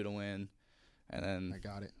for the 2 to win. And then, I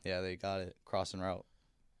got it. yeah, they got it. Crossing route.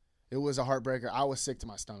 It was a heartbreaker. I was sick to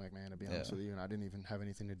my stomach, man, to be honest Yeah. with you, and I didn't even have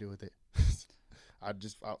anything to do with it. I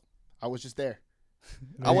was just there.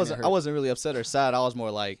 I wasn't really upset or sad. I was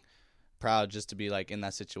more like proud just to be like in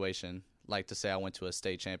that situation, like to say I went to a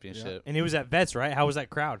state championship. and it was at Vets, right? How was that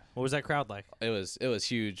crowd? What was that crowd like? It was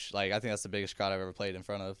huge. Like I think that's the biggest crowd I've ever played in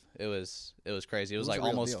front of. It was crazy. It was was like a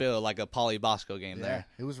real almost deal. feel like a Poly Bosco game Yeah, there.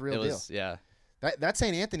 it was a real It deal. was yeah. That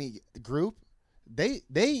St. Anthony group, they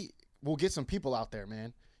will get some people out there,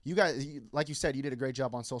 man. You guys, like you said, you did a great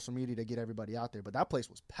job on social media to get everybody out there, but that place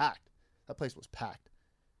was packed.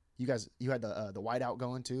 You guys, you had the whiteout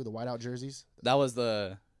going too, the whiteout jerseys. That was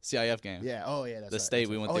the CIF game. Yeah. Oh yeah. That's The right, state, that's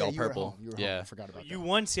we right. went Oh, the yeah, all you were purple. home. You were Yeah. home. I forgot about You that.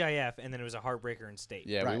 won CIF, and then it was a heartbreaker in state.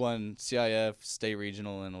 Yeah, Right. we won CIF, state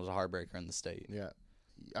regional, and it was a heartbreaker in the state. Yeah.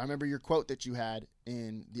 I remember your quote that you had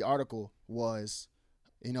in the article was,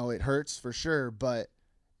 it hurts for sure, but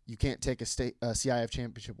you can't take a CIF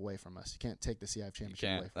championship away from us. You can't take the CIF You championship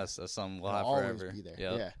away can't. from us. That's something we'll It'll have always forever. be there.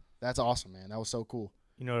 Yep. Yeah. That's awesome, man. That was so cool.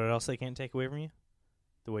 You know what else they can't take away from you?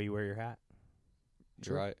 The way you wear your hat.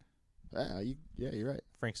 You're right. You're right.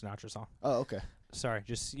 Frank Sinatra song. Oh, okay. Sorry,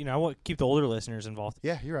 just I want keep the older listeners involved.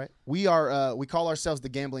 Yeah, you're right. We are. We call ourselves the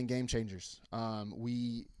Gambling Game Changers.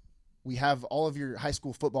 We have all of your high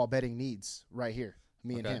school football betting needs right here.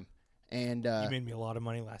 Me and Okay. him. And You made me a lot of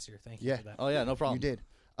money last year. Thank you yeah. for that. Oh yeah, no problem. you did.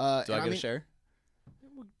 Do I get a share?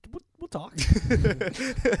 We'll talk.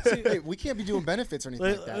 Hey, we can't be doing benefits or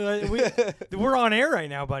anything like that. We're on air right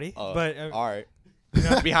now, buddy. Oh, but all right.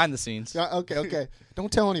 Behind the scenes. Yeah, okay.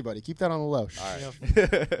 Don't tell anybody. Keep that on the low. All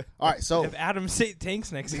right. All right, so If Adam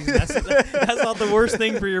tanks next season, that's not the worst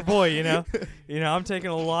thing for your boy, you know? I'm taking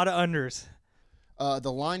a lot of unders.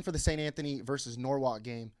 the line for the St. Anthony versus Norwalk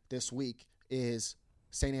game this week is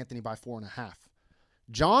St. Anthony by 4.5.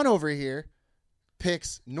 John over here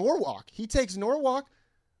picks Norwalk. He takes Norwalk.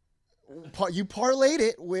 You parlayed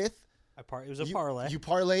it with... It was a parlay. You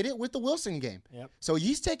parlayed it with the Wilson game. Yep. So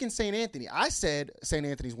he's taking St. Anthony. I said St.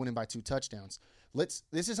 Anthony's winning by 2 touchdowns.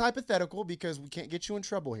 This is hypothetical because we can't get you in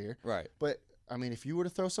trouble here. Right. But, I mean, if you were to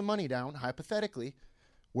throw some money down, hypothetically,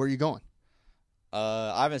 where are you going?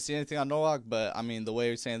 I haven't seen anything on Norwalk, but, I mean, the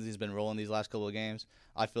way St. Anthony's been rolling these last couple of games,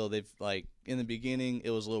 I feel they've, like, in the beginning,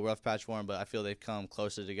 it was a little rough patch for them, but I feel they've come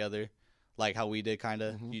closer together, like how we did, kind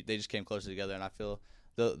of. Mm-hmm. They just came closer together, and I feel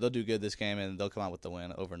they'll do good this game, and they'll come out with the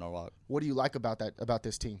win over Norwalk. What do you like about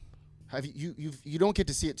this team? Have you don't get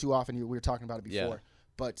to see it too often. We were talking about it before. Yeah.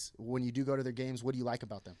 But when you do go to their games, what do you like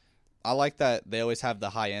about them? I like that they always have the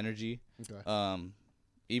high energy. Okay.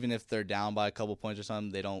 Even if they're down by a couple points or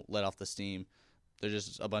something, they don't let off the steam. They're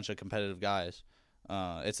just a bunch of competitive guys.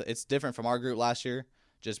 It's different from our group last year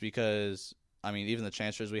just because, I mean, even the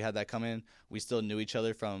transfers we had that come in, we still knew each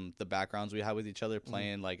other from the backgrounds we had with each other,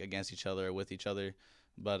 playing like against each other or with each other.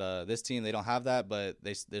 But this team, they don't have that, but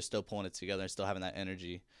they're still pulling it together and still having that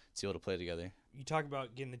energy to be able to play together. You talk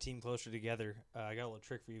about getting the team closer together. I got a little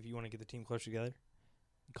trick for you. If you want to get the team closer together,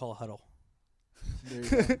 you call a huddle. There you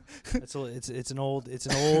go. It's an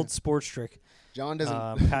old sports trick. John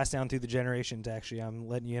doesn't pass down through the generations. Actually, I'm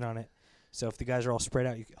letting you in on it. So if the guys are all spread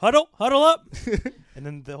out, you huddle up, and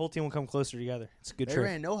then the whole team will come closer together. It's a good trick. They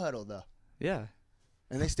ran no huddle though. Yeah,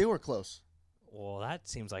 and they still were close. Well, that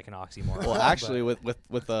seems like an oxymoron. Well, actually,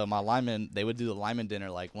 with my linemen, they would do the lineman dinner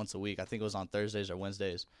like once a week. I think it was on Thursdays or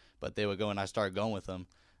Wednesdays. But they would go, and I started going with them.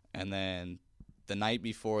 And then the night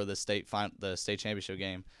before the state championship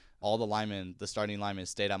game, all the starting linemen,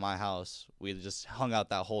 stayed at my house. We just hung out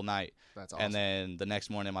that whole night. That's awesome. And then the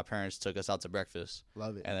next morning, my parents took us out to breakfast.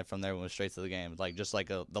 Love it. And then from there, we went straight to the game, just like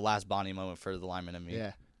the last bonding moment for the linemen and me.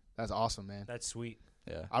 Yeah, that's awesome, man. That's sweet.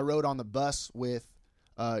 Yeah. I rode on the bus with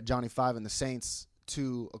Johnny Five and the Saints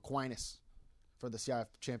to Aquinas for the CIF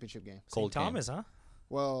championship game. St. Thomas, huh?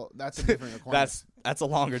 Well, that's a different Aquinas. That's a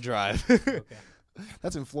longer drive. Okay.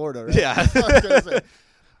 That's in Florida, right? Yeah. I was gonna say.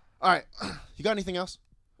 All right. You got anything else?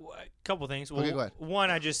 A couple things. Well, okay, go ahead. One,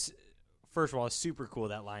 first of all, it's super cool,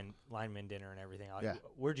 that lineman dinner and everything. Yeah.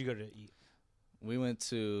 Where'd you go to eat? We went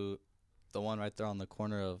to the one right there on the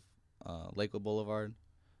corner of Lakewood Boulevard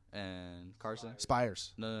and Carson.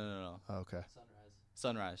 Spires. No. Oh, okay.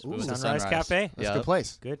 Sunrise. Ooh, We went to Sunrise Cafe. That's a good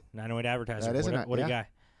place. Good. 908 advertiser. That is what a guy.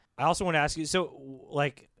 I also want to ask you, so,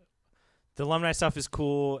 like, the alumni stuff is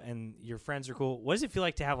cool and your friends are cool. What does it feel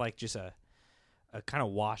like to have, like, just a kind of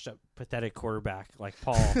washed up, pathetic quarterback like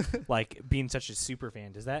Paul, like, being such a super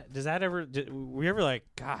fan? Does that ever, were you ever like,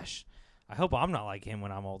 gosh, I hope I'm not like him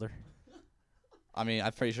when I'm older? I mean,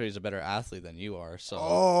 I'm pretty sure he's a better athlete than you are. So.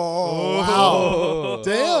 Oh, wow.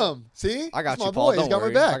 Damn. See? I got That's you, my Paul. boy. Don't He's got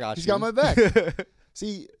worry. my back. I got He's you. got my back.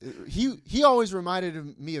 See, he always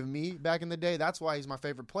reminded me of me back in the day. That's why he's my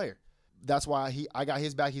favorite player. That's why I got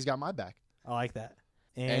his back. He's got my back. I like that.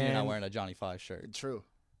 And you're not wearing a Johnny Five shirt. True.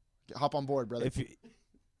 Hop on board, brother.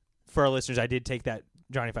 For our listeners, I did take that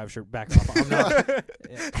Johnny Five shirt back off. I'm not.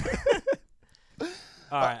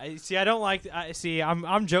 All right. See, I don't like.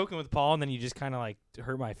 I'm joking with Paul, and then you just kind of like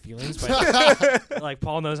hurt my feelings. But like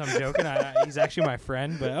Paul knows I'm joking. He's actually my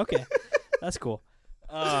friend. But okay, that's cool.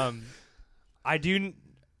 I do.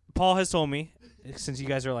 Paul has told me, since you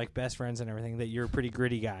guys are like best friends and everything, that you're a pretty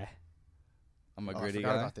gritty guy. I'm a gritty I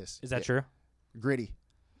forgot guy. about this. Is that true? Gritty.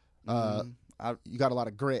 You got a lot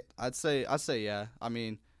of grit. I'd say yeah. I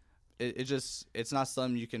mean, it's not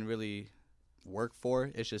something you can really work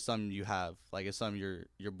for. It's just something you have. Like, it's something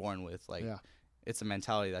you're born with. Like, it's a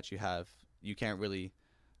mentality that you have. You can't really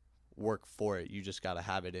work for it. You just gotta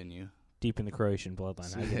have it in you. Deep in the Croatian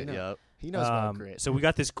bloodline. I get it. Yep. He knows about grit. So we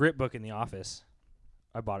got this grit book in the office.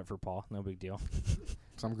 I bought it for Paul. No big deal.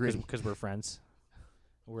 So I'm gritty. Because we're friends.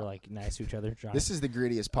 We're like nice to each other. John. This is the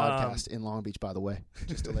grittiest podcast in Long Beach, by the way,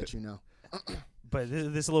 just to let you know. But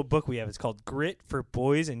this little book we have, it's called Grit for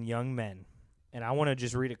Boys and Young Men. And I want to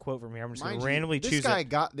just read a quote from here. I'm just going to randomly choose This guy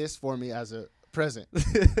got this for me as a present.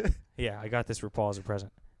 Yeah, I got this for Paul as a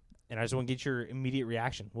present. And I just want to get your immediate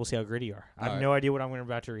reaction. We'll see how gritty you are. I have no idea what I'm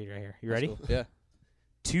about to read right here. You ready? Cool. Yeah.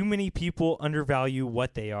 Too many people undervalue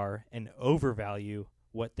what they are and overvalue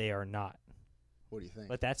what they are not. What do you think?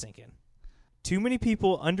 Let that sink in. Too many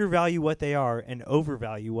people undervalue what they are and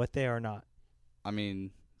overvalue what they are not. I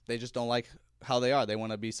mean, they just don't like how they are. They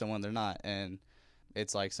want to be someone they're not. And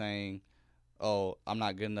it's like saying, "Oh, I'm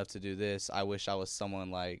not good enough to do this. I wish I was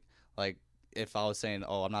someone like if I was saying,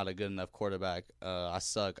 "Oh, I'm not a good enough quarterback. I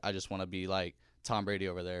suck. I just want to be like Tom Brady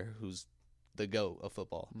over there, who's the GOAT of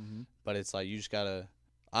football." Mm-hmm. But it's like you just gotta.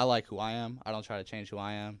 I like who I am. I don't try to change who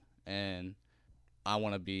I am, and I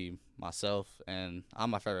want to be myself. And I'm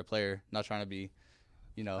my favorite player. Not trying to be,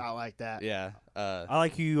 I like that. Yeah. I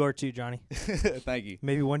like who you are too, Johnny. Thank you.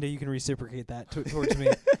 Maybe one day you can reciprocate that towards me,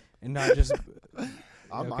 and not just.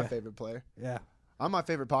 I'm my favorite player. Yeah. I'm my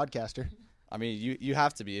favorite podcaster. I mean, you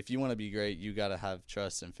have to be. If you want to be great, you got to have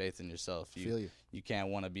trust and faith in yourself. Feel you. You can't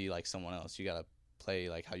want to be like someone else. You got to play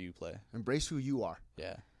like how you play. Embrace who you are.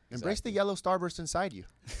 Yeah. Embrace the yellow starburst inside you.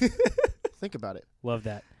 Think about it. Love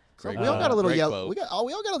that. We all got a little great yellow. quote.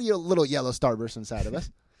 We all got a little yellow starburst inside of us.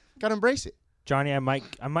 Got to embrace it. Johnny, I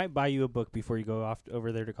might buy you a book before you go off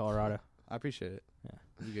over there to Colorado. I appreciate it.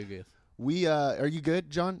 Yeah. You good gift. We are you good,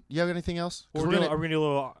 John? You have anything else? Are we gonna do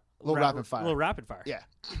a little rapid fire. Little rapid fire. Yeah.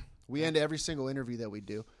 We end every single interview that we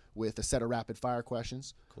do with a set of rapid fire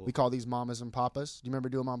questions. Cool. We call these mamas and papas. Do you remember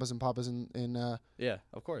doing mamas and papas in Yeah,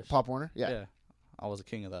 of course. Pop Warner? Yeah. I was a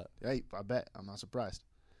king of that. Hey, I bet. I'm not surprised.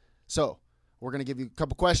 So, we're going to give you a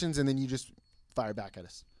couple questions, and then you just fire back at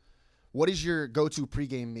us. What is your go-to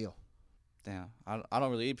pregame meal? Damn. I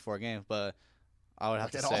don't really eat before a game, but I would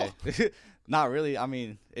have Like to say. Not really. I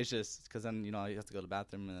mean, it's just because then, you have to go to the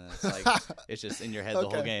bathroom, and it's like it's just in your head the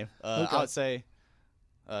whole game. I would say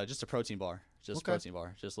just a protein bar. Just protein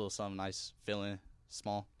bar. Just a little something nice, filling,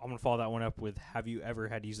 small. I'm gonna follow that one up with: have you ever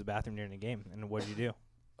had to use the bathroom during a game, and what did you do?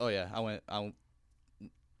 Oh yeah, I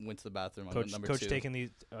went to the bathroom. I went number Coach 2. taking the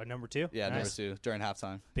number 2. Yeah, Nice. number 2 during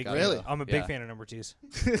halftime. Really? I'm a big fan of number 2s.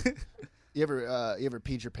 You ever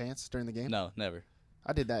peed your pants during the game? No, never.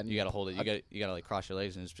 I did that. You gotta hold it. You gotta like cross your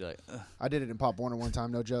legs and just be like. Ugh. I did it in Pop Warner one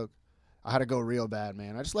time. No joke. I had to go real bad,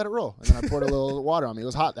 man. I just let it roll, and then I poured a little water on me. It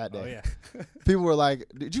was hot that day. Oh yeah. People were like,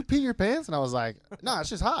 "Did you pee your pants?" And I was like, "No, it's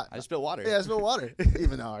just hot." I just spilled water. Yeah, I spilled water,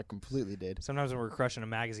 even though I completely did. Sometimes when we're crushing a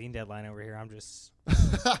magazine deadline over here, I'm just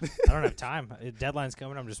I don't have time. Deadline's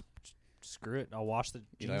coming. I'm just screw it. I'll wash the jeans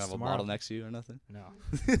You don't have tomorrow. a bottle next to you or nothing. No.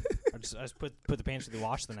 I just put the pants through the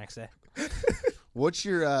wash the next day. What's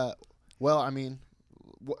your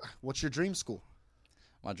what's your dream school?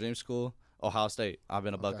 My dream school, Ohio State. I've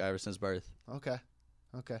been a Buckeye ever since birth. Okay.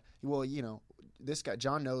 Well, this guy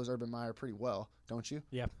John knows Urban Meyer pretty well, don't you?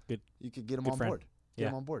 Yeah, good. You could get him Good on friend. board. Get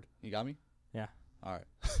him Yeah. on board. You got me? Yeah. All right.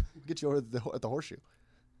 We'll get you over at the Horseshoe.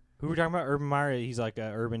 Who were we talking about? Urban Meyer. He's like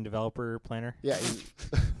an urban developer planner. Yeah.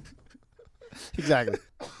 Exactly.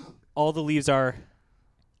 All the leaves are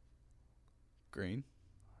Green.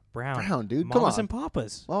 brown. Brown, dude. Come Mamas on. and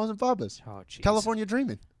papas. Mamas and papas. Oh, jeez. California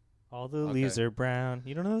dreaming. All the leaves are brown.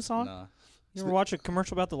 You don't know the song? No. You ever watch a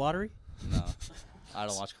commercial about the lottery? No. I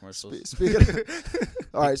don't watch commercials.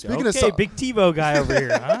 All right. Speaking of big TiVo guy over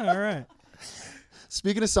here. Huh? All right.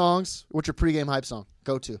 Speaking of songs, what's your pregame hype song?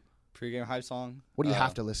 Go to. Pre-game hype song. What do you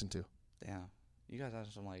have to listen to? Damn. You guys have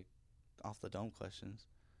some like off the dome questions.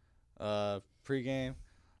 Pre-game.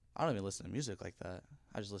 I don't even listen to music like that.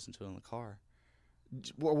 I just listen to it in the car.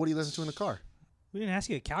 What do you listen to in the car? We didn't ask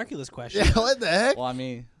you a calculus question. Yeah, what the heck? Well, I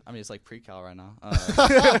mean, it's like pre-cal right now.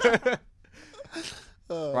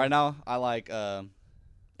 Right now, I like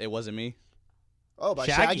It Wasn't Me. Oh, by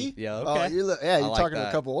Shaggy? Shaggy? Yeah, Oh, okay. you're I like talking to a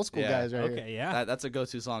that. couple old school Yeah. guys right here. Okay, yeah. That's a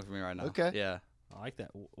go-to song for me right now. Okay. Yeah. I like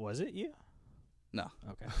that. Was it you? No.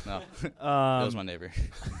 Okay. No. It was my neighbor.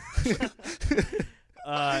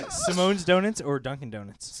 Simone's Donuts or Dunkin'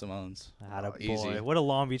 Donuts? Simone's. Atta easy. boy. What a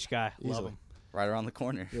Long Beach guy. Love Easily. him. Right around the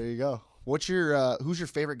corner. There you go. What's your who's your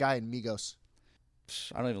favorite guy in Migos?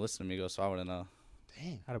 I don't even listen to Migos, so I wouldn't know.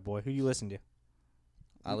 Dang. Atta boy. Who you listen to?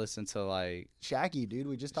 I listen to like Shaggy, dude.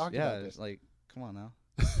 We just talked about this. it's like come on now.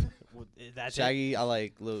 That's Shaggy, I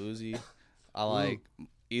like Lil Uzi. I like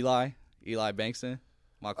Eli Bankston.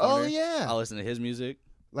 My Oh, corner. yeah. I listen to his music.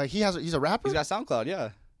 Like he's a rapper? He's got SoundCloud,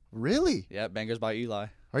 yeah. Really? Yeah, Bangers by Eli.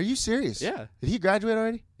 Are you serious? Yeah. Did he graduate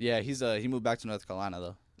already? Yeah, he moved back to North Carolina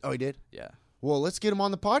though. Oh, he did? Yeah. Well, let's get him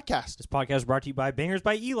on the podcast. This podcast is brought to you by Bangers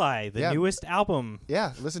by Eli, the Yeah. newest album.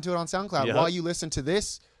 Yeah, listen to it on SoundCloud Yep. while you listen to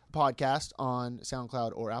this podcast on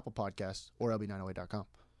SoundCloud or Apple Podcasts or lb908.com.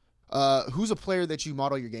 Who's a player that you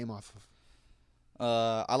model your game off of?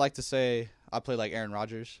 I like to say I play like Aaron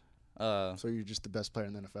Rodgers. So you're just the best player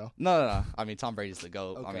in the NFL? No. I mean, Tom Brady's the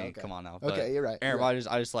GOAT. I Okay, mean, okay. come on now. Okay, But you're right. Aaron you're right. Rodgers,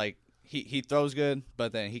 I just like he throws good,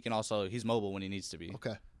 but then he can also he's mobile when he needs to be.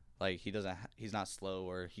 Okay. Like he's not slow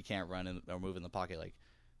or he can't run or move in the pocket. Like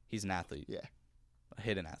he's an athlete. Yeah. A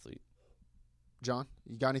hidden athlete. John,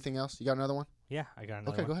 you got anything else? You got another one? Yeah, I got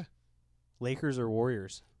another Okay, one. go ahead. Lakers or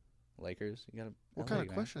Warriors? Lakers. You got What kind of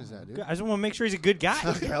question is that, dude? I just want to make sure he's a good guy.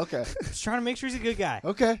 Okay. Just trying to make sure he's a good guy.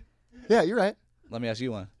 Okay. Yeah, you're right. Let me ask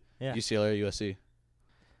you one. Yeah. UCLA or USC?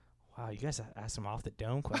 Wow, you guys asked some off the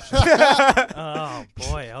dome questions. Oh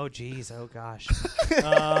boy. Oh geez. Oh gosh.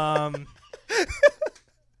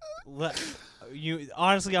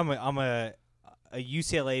 Honestly, I'm a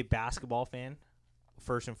UCLA basketball fan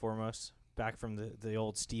first and foremost. Back from the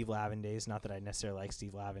old Steve Lavin days. Not that I necessarily like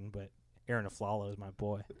Steve Lavin, but Aaron Aflalo is my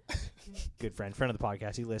boy. Good friend of the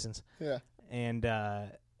podcast. He listens. Yeah. And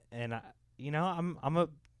I'm a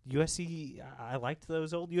USC. I liked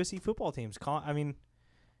those old USC football teams.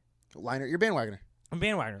 Liner, you're bandwagoner. I'm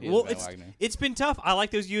bandwagoner. He Well, is bandwagoner. it's been tough. I like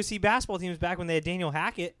those USC basketball teams back when they had Daniel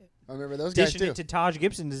Hackett. I remember those guys Dishing too. it to Taj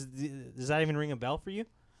Gibson. Does that even ring a bell for you?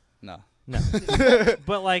 No. No.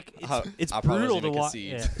 But like, it's I'll probably brutal to even watch.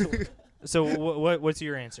 concede. Yeah. So what's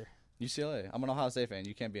your answer? UCLA. I'm an Ohio State fan.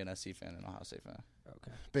 You can't be an SC fan and an Ohio State fan.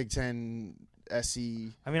 Okay. Big Ten, SC.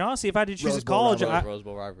 I mean, honestly, if I had to choose Rose a Bowl college, Rose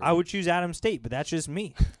Bowl rivalry. I would choose Adams State, but that's just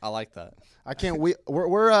me. I like that. I can't wait.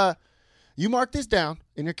 You mark this down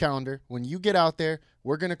in your calendar. When you get out there,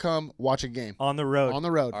 we're gonna come watch a game On the road. on the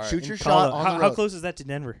road. All right. Shoot your In shot Colorado. on the road. How close is that to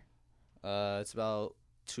Denver? It's about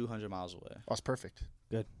 200 miles away. Oh, that's perfect.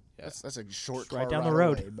 Good. Yeah. That's a short Just right car down the ride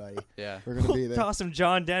road. away, buddy. Yeah. We're gonna be there. Toss some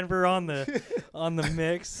John Denver on the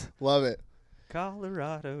mix. Love it.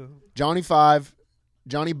 Colorado. Johnny 5,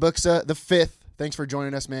 Johnny Buxa the 5th. Thanks for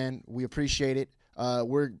joining us, man. We appreciate it.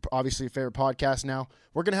 We're obviously your favorite podcast now.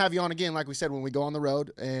 We're going to have you on again, like we said, when we go on the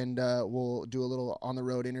road, and we'll do a little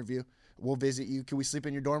on-the-road interview. We'll visit you. Can we sleep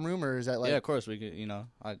in your dorm room, or is that like... Yeah, of course. We could,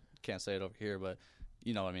 I can't say it over here, but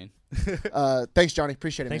you know what I mean. Thanks, Johnny.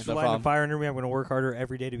 Appreciate it, Thanks man. for lighting the fire under me. I'm going to work harder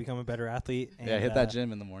every day to become a better athlete. And, Yeah, hit that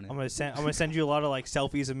gym in the morning. I'm going to send you a lot of like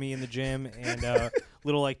selfies of me in the gym and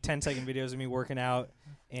little like 10-second videos of me working out.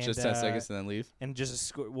 And, Just 10 seconds and then leave. And just a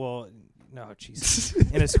score. Well, no, Jesus.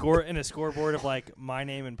 in a scoreboard of like my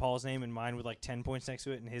name and Paul's name, and mine with like 10 points next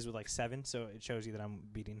to it, and his with like 7. So it shows you that I'm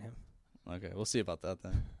beating him. Okay, we'll see about that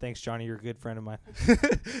then. Thanks, Johnny. You're a good friend of mine.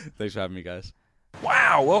 Thanks for having me, guys.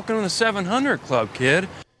 Wow, welcome to the 700 Club, kid.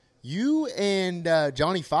 You and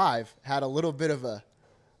Johnny 5 had a little bit of a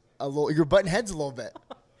little... You're butting heads a little bit.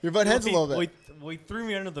 You're butting heads a little bit. Well, he threw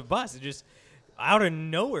me under the bus. It just out of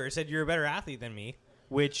nowhere said you're a better athlete than me,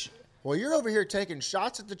 which... Well, you're over here taking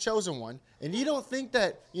shots at the chosen one, and you don't think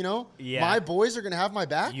that, Yeah. my boys are going to have my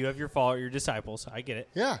back? You have your fault, your disciples. I get it.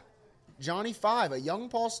 Yeah. Johnny 5, a young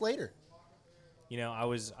Paul Slater. I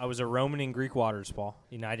was a Roman in Greek waters, Paul.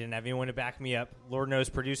 I didn't have anyone to back me up. Lord knows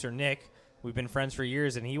producer Nick, we've been friends for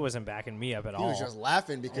years, and he wasn't backing me up at all. He was just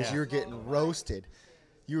laughing because you were getting roasted.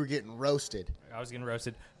 You were getting roasted. I was getting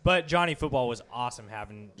roasted. But Johnny Football was awesome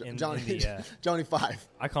having in the Johnny 5.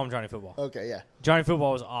 I call him Johnny Football. Okay, yeah. Johnny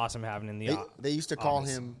Football was awesome having in the They used to call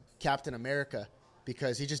office. him Captain America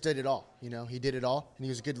because he just did it all. He did it all, and he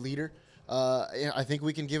was a good leader. I think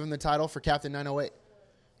we can give him the title for Captain 908.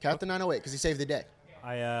 Captain 908 because he saved the day.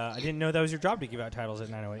 I didn't know that was your job to give out titles at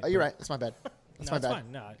 908. Oh, you're right. That's my bad. That's No, my it's bad.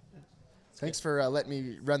 fine. No, Thanks for letting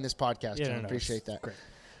me run this podcast, Yeah, John. no, Appreciate it's that. great.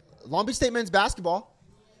 Long Beach State men's basketball,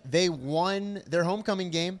 they won their homecoming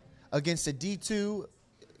game against a D2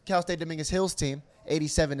 Cal State Dominguez Hills team,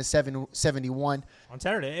 87-71. on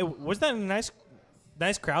Saturday. Was that a nice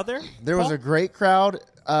crowd there? There was Paul? a great crowd.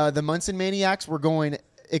 The Munson Maniacs were going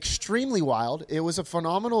extremely wild. It was a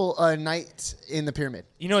phenomenal night in the Pyramid.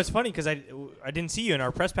 It's funny because I didn't see you in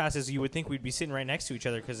our press passes. You would think we'd be sitting right next to each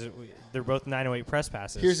other because they're both 908 press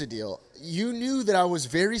passes. Here's the deal. You knew that I was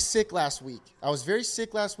very sick last week.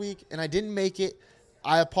 And I didn't make it.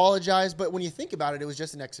 I apologize, but when you think about it, it was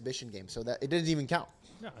just an exhibition game, so that it didn't even count.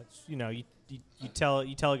 No, it's, you tell a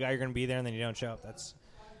guy you're going to be there and then you don't show up. That's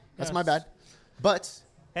my bad. But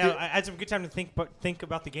hey, I had some good time to think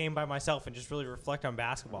about the game by myself and just really reflect on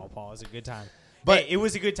basketball. Paul, it was a good time. But it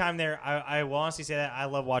was a good time there. I will honestly say that I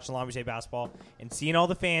love watching Long Beach State basketball and seeing all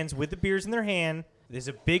the fans with the beers in their hand. There's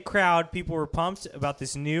a big crowd. People were pumped about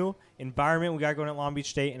this new environment we got going at Long Beach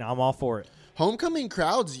State, and I'm all for it. Homecoming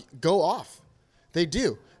crowds go off. They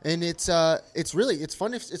do, and it's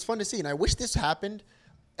fun to see. And I wish this happened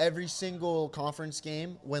every single conference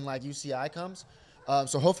game when like UCI comes.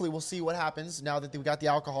 So hopefully we'll see what happens now that we got the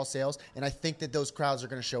alcohol sales, and I think that those crowds are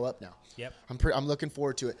going to show up now. Yep. I'm looking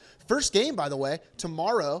forward to it. First game, by the way,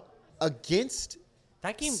 tomorrow against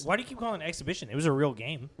that game. Why do you keep calling it exhibition? It was a real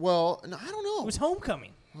game. Well, no, I don't know. It was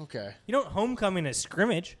homecoming. Okay. You don't homecoming as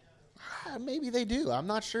scrimmage. Maybe they do. I'm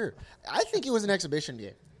not sure. I think it was an exhibition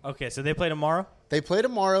game. Okay, so they play tomorrow? They play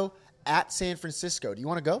tomorrow at San Francisco. Do you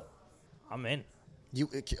want to go? I'm in.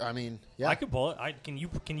 Yeah. I could pull it.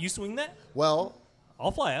 Can you swing that? Well,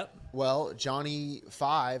 I'll fly up. Well, Johnny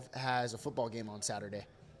 5 has a football game on Saturday.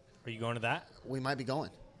 Are you going to that? We might be going.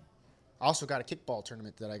 I also got a kickball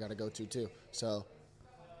tournament that I got to go to, too. So,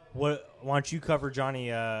 Why don't you cover Johnny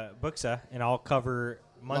Buxa, and I'll cover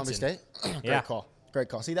Munson. State? Yeah. Great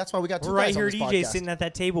call. See, that's why we got 2 We're right guys here on at this EJ podcast. sitting at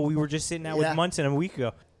that table we were just sitting at Yeah. with Munson a week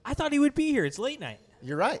ago. I thought he would be here. It's late night.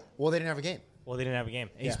 You're right. Well, they didn't have a game. Well, they didn't have a game.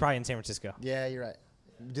 He's Yeah. probably in San Francisco. Yeah, you're right.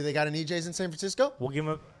 Do they got an EJ's in San Francisco? We'll give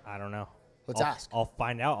him I don't know. Let's ask. I'll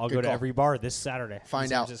find out. I'll Good go to call. every bar this Saturday. in Find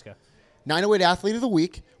San out. Francisco. 908 Athlete of the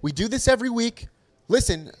Week. We do this every week.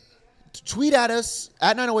 Listen, tweet at us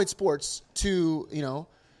at 908 Sports to,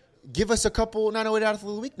 give us a couple 908 Athlete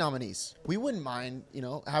of the Week nominees. We wouldn't mind,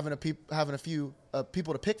 having a few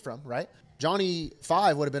people to pick from, right? Johnny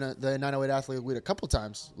 5 would have been the 908 Athlete of the Week a couple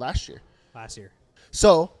times last year.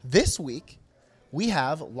 So this week, we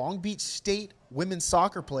have Long Beach State women's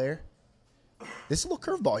soccer player. This is a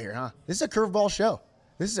little curveball here, huh? This is a curveball show.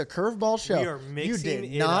 We are mixing You did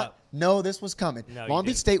it not up. know this was coming. No, you Long Beach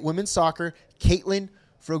didn't. State women's soccer, Caitlin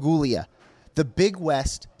Fraguglia, the Big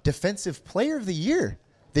West Defensive Player of the Year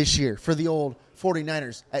this year for the old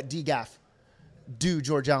 49ers at DGAF,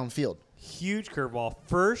 George Allen Field. Huge curveball.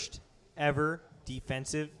 First ever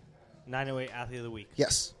defensive 908 Athlete of the Week.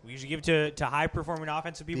 Yes. We usually give it to high-performing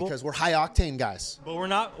offensive people. Because we're high-octane guys. But we're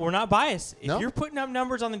not biased. If No. you're putting up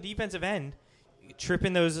numbers on the defensive end,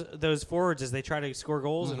 tripping those forwards as they try to score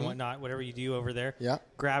goals and whatnot, whatever you do over there. Yeah.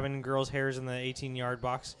 Grabbing girls' hairs in the 18-yard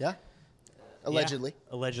box. Yeah. Allegedly.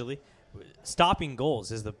 Yeah, allegedly. Stopping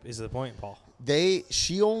goals is the point, Paul.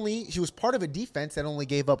 She was part of a defense that only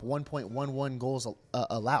gave up 1.11 goals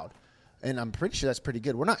allowed. And I'm pretty sure that's pretty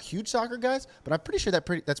good. We're not huge soccer guys, but I'm pretty sure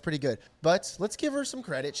that's pretty good. But let's give her some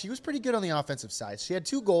credit. She was pretty good on the offensive side. She had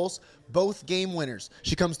 2 goals, both game winners.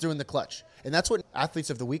 She comes through in the clutch. And that's what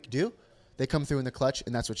athletes of the week do. They come through in the clutch,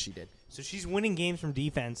 and that's what she did. So she's winning games from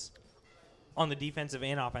defense on the defensive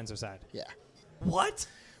and offensive side. Yeah. What?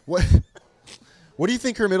 What do you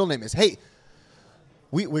think her middle name is? Hey,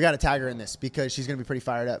 we got to tag her in this because she's going to be pretty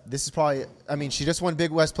fired up. This is probably, she just won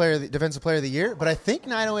Big West Defensive Player of the Year, but I think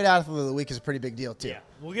 908 Athlete of the Week is a pretty big deal, too. Yeah,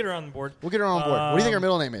 we'll get her on the board. What do you think her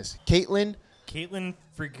middle name is? Caitlin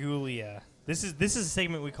Fraguglia. This is a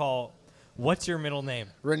segment we call "What's Your Middle Name?"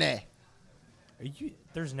 Renee.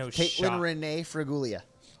 There's no Caitlin shot. Renee Fraguglia.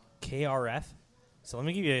 KRF. So let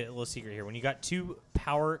me give you a little secret here. When you got 2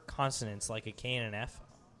 power consonants like a K and an F,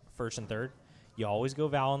 first and third, you always go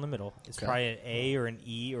vowel in the middle. It's probably an A or an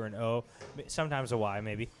E or an O, sometimes a Y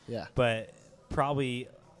maybe. Yeah. But probably,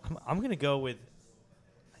 I'm going to go with,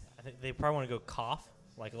 I think they probably want to go cough,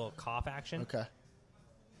 like a little cough action. Okay.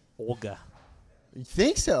 Olga. You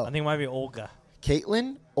think so? I think it might be Olga.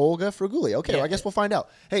 Caitlin Olga Fraguglia. Okay, well, I guess we'll find out.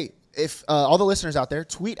 Hey, if all the listeners out there,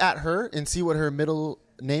 tweet at her and see what her middle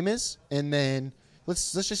name is, and then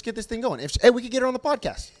let's just get this thing going. Hey, we could get her on the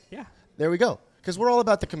podcast. Yeah. There we go. Because we're all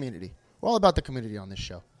about the community. We're all about the community on this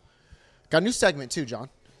show. Got a new segment, too, John.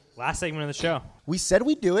 Last segment of the show. We said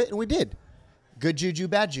we'd do it, and we did. Good juju,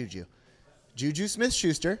 bad juju. Juju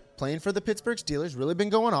Smith-Schuster, playing for the Pittsburgh Steelers, really been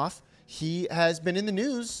going off. He has been in the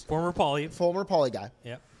news. Former Pauly guy.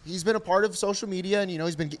 Yep. He's been a part of social media, and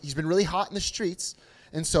he's been really hot in the streets.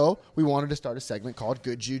 And so we wanted to start a segment called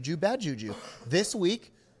Good Juju, Bad Juju. This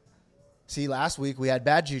week, last week we had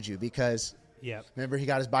bad juju because remember he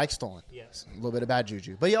got his bike stolen. Yes. A little bit of bad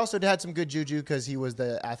juju. But he also had some good juju because he was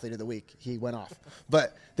the athlete of the week. He went off.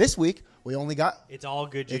 But this week we only got It's all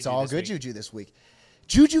good juju. It's all this good week. juju this week.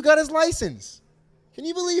 Juju got his license. Can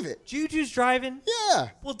you believe it? Juju's driving? Yeah.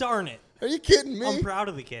 Well, darn it. Are you kidding me? I'm proud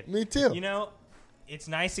of the kid. Me too. It's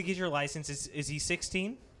nice to get your license. Is he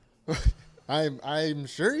 16? I'm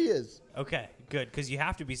sure he is. Okay, good, because you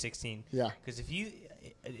have to be 16. Yeah. Because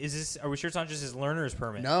are we sure it's not just his learner's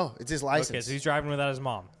permit? No, it's his license. Okay, so he's driving without his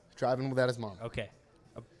mom. Okay.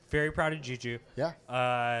 Very proud of Juju. Yeah.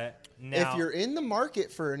 Now, if you're in the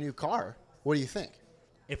market for a new car, what do you think?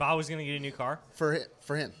 If I was going to get a new car? For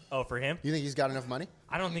him. Oh, for him? You think he's got enough money?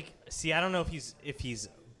 I don't know if he's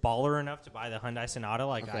baller enough to buy the Hyundai Sonata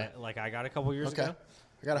like I got a couple years ago.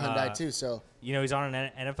 I got a Hyundai too, so. He's on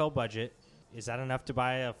an NFL budget. Is that enough to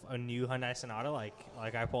buy a new Hyundai Sonata like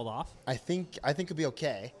I pulled off? I think it'll be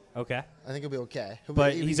okay. Okay. I think it'll be okay.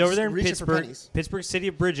 But he's over there in reaching for Pittsburgh. pennies. Pittsburgh, City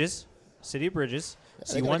of Bridges. So they you got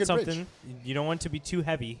a want good something. bridge. You don't want it to be too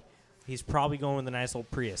heavy. He's probably going with a nice little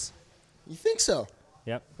Prius. You think so?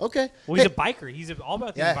 Yep. Okay. Well, he's a biker. He's all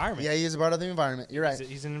about the environment. Yeah, he is about the environment. You're right.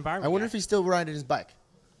 He's an environment I wonder guy. if he's still riding his bike.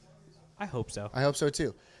 I hope so. I hope so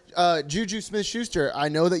too. Juju Smith-Schuster, I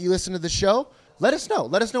know that you listen to the show. Let us know.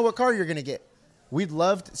 Let us know what car you're going to get. We'd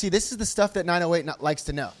love to see. This is the stuff that 908 likes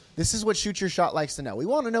to know. This is what Shoot Your Shot likes to know. We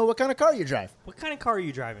want to know what kind of car you drive. What kind of car are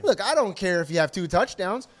you driving? Look, I don't care if you have 2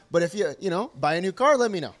 touchdowns, but if you buy a new car,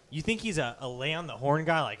 let me know. You think he's a lay on the horn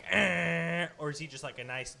guy, like, or is he just like a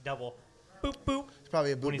nice double boop boop? He's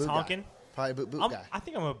probably a boop when he's boop honking. Guy. Probably a boop boop guy. I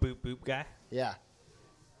think I'm a boop boop guy. Yeah.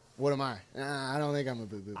 What am I? I don't think I'm a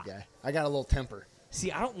boop boop guy. I got a little temper.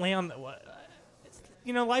 See, I don't lay on the.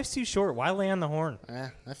 Life's too short. Why lay on the horn?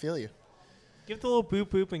 I feel you. Give the little boop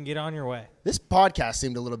boop and get on your way. This podcast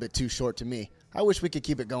seemed a little bit too short to me. I wish we could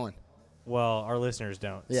keep it going. Well, our listeners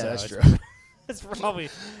don't. Yeah, so that's true. That's probably.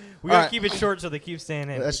 We gotta keep it short so they keep staying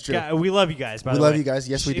in. That's true. We love you guys. By the way, we love you guys.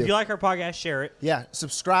 Yes, we do. If you like our podcast, share it. Yeah,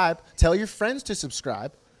 subscribe. Tell your friends to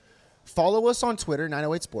subscribe. Follow us on Twitter,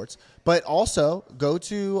 908 Sports. But also go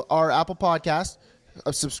to our Apple Podcast,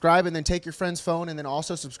 subscribe, and then take your friend's phone, and then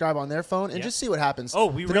also subscribe on their phone, and just see what happens. Oh,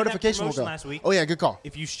 we the ran notification that will promotion go last week. Oh yeah, good call.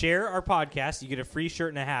 If you share our podcast, you get a free shirt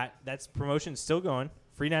and a hat. That's promotion still going.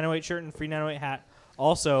 Free 908 shirt and free 908 hat.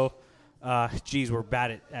 Also, we're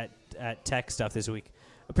bad at tech stuff this week.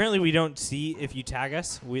 Apparently, we don't see if you tag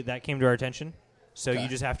us. That came to our attention. So you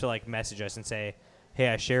just have to message us and say, hey,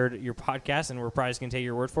 I shared your podcast, and we're probably just going to take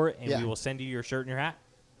your word for it, and we will send you your shirt and your hat.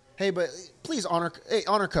 Hey, but please honor code.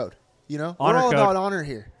 Honor we're all code. about honor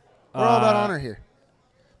here. We're all about honor here.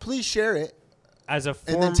 Please share it. And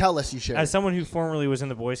then tell us you shared it. As someone who formerly was in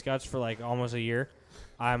the Boy Scouts for almost a year,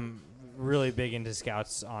 I'm really big into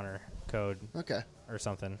Scouts honor code. Okay. Or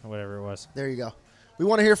something, whatever it was. There you go. We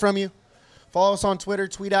want to hear from you. Follow us on Twitter.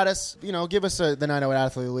 Tweet at us. Give us the 908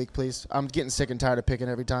 Athlete of the Week, please. I'm getting sick and tired of picking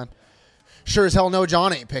every time. Sure as hell no,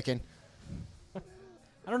 John ain't picking. I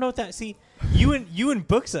don't know what that. See, you and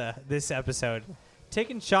Buxa this episode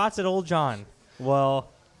taking shots at old John. Well,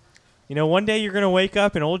 one day you're gonna wake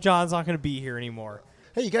up and old John's not gonna be here anymore.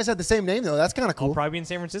 Hey, you guys had the same name though. That's kind of cool. I'll probably be in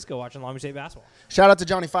San Francisco watching Long Beach State basketball. Shout out to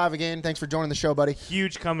Johnny 5 again. Thanks for joining the show, buddy.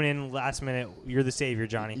 Huge coming in last minute. You're the savior,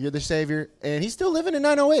 Johnny. You're the savior, and he's still living in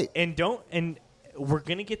 908. And we're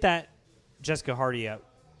gonna get that Jessica Hardy up.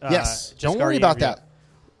 Yes. Jessica Don't worry Hardy about interview. that.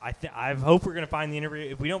 I hope we're gonna find the interview.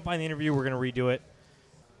 If we don't find the interview, we're gonna redo it.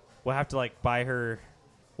 We'll have to buy her.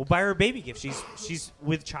 We'll buy her a baby gift. She's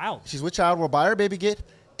with child. She's with child. We'll buy her a baby gift,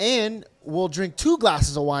 and we'll drink 2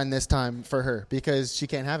 glasses of wine this time for her because she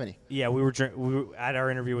can't have any. Yeah, we were at our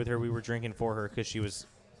interview with her. We were drinking for her because she was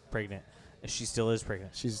pregnant. She still is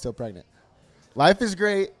pregnant. She's still pregnant. Life is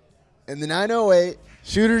great. In the 908,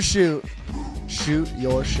 shoot or shoot. Shoot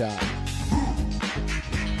your shot.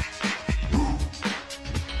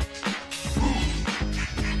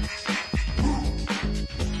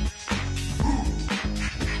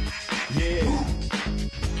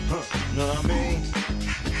 Know what I mean?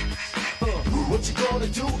 What you gonna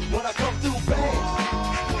do when I come through, babe?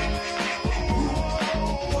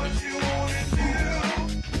 What you wanna do?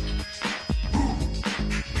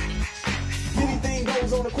 Anything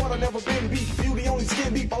goes on the court, I never been beat. Beauty only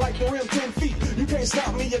skin deep, I like the rim 10 feet. You can't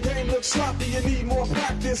stop me, your game looks sloppy. You need more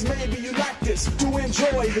practice, maybe you like this. To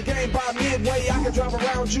enjoy the game by midway, I can drive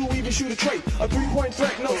around you, even shoot a trait. A 3-point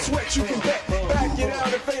threat, no sweat, you can bet. Back it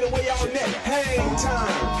out and fade away all net. Hang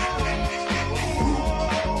time.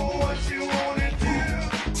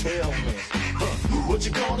 Tell me, what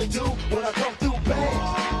you gonna do when I come through, babe?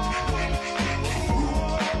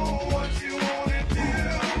 What you wanna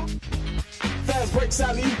do? Fast breaks,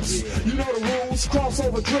 alley-oops, you know the rules.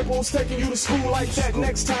 Crossover dribbles, taking you to school like that.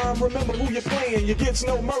 Next time, remember who you're playing. You get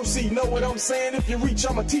no mercy, know what I'm saying? If you reach,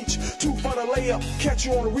 I'ma teach. 2 for the layup, catch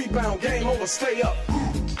you on the rebound. Game over, stay up.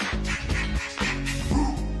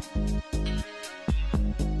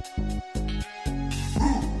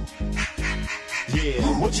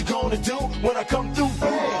 Yeah, what you gonna do when I come through,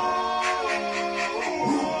 babe?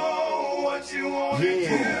 What you wanna do?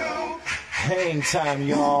 Hang time,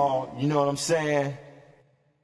 y'all. You know what I'm saying?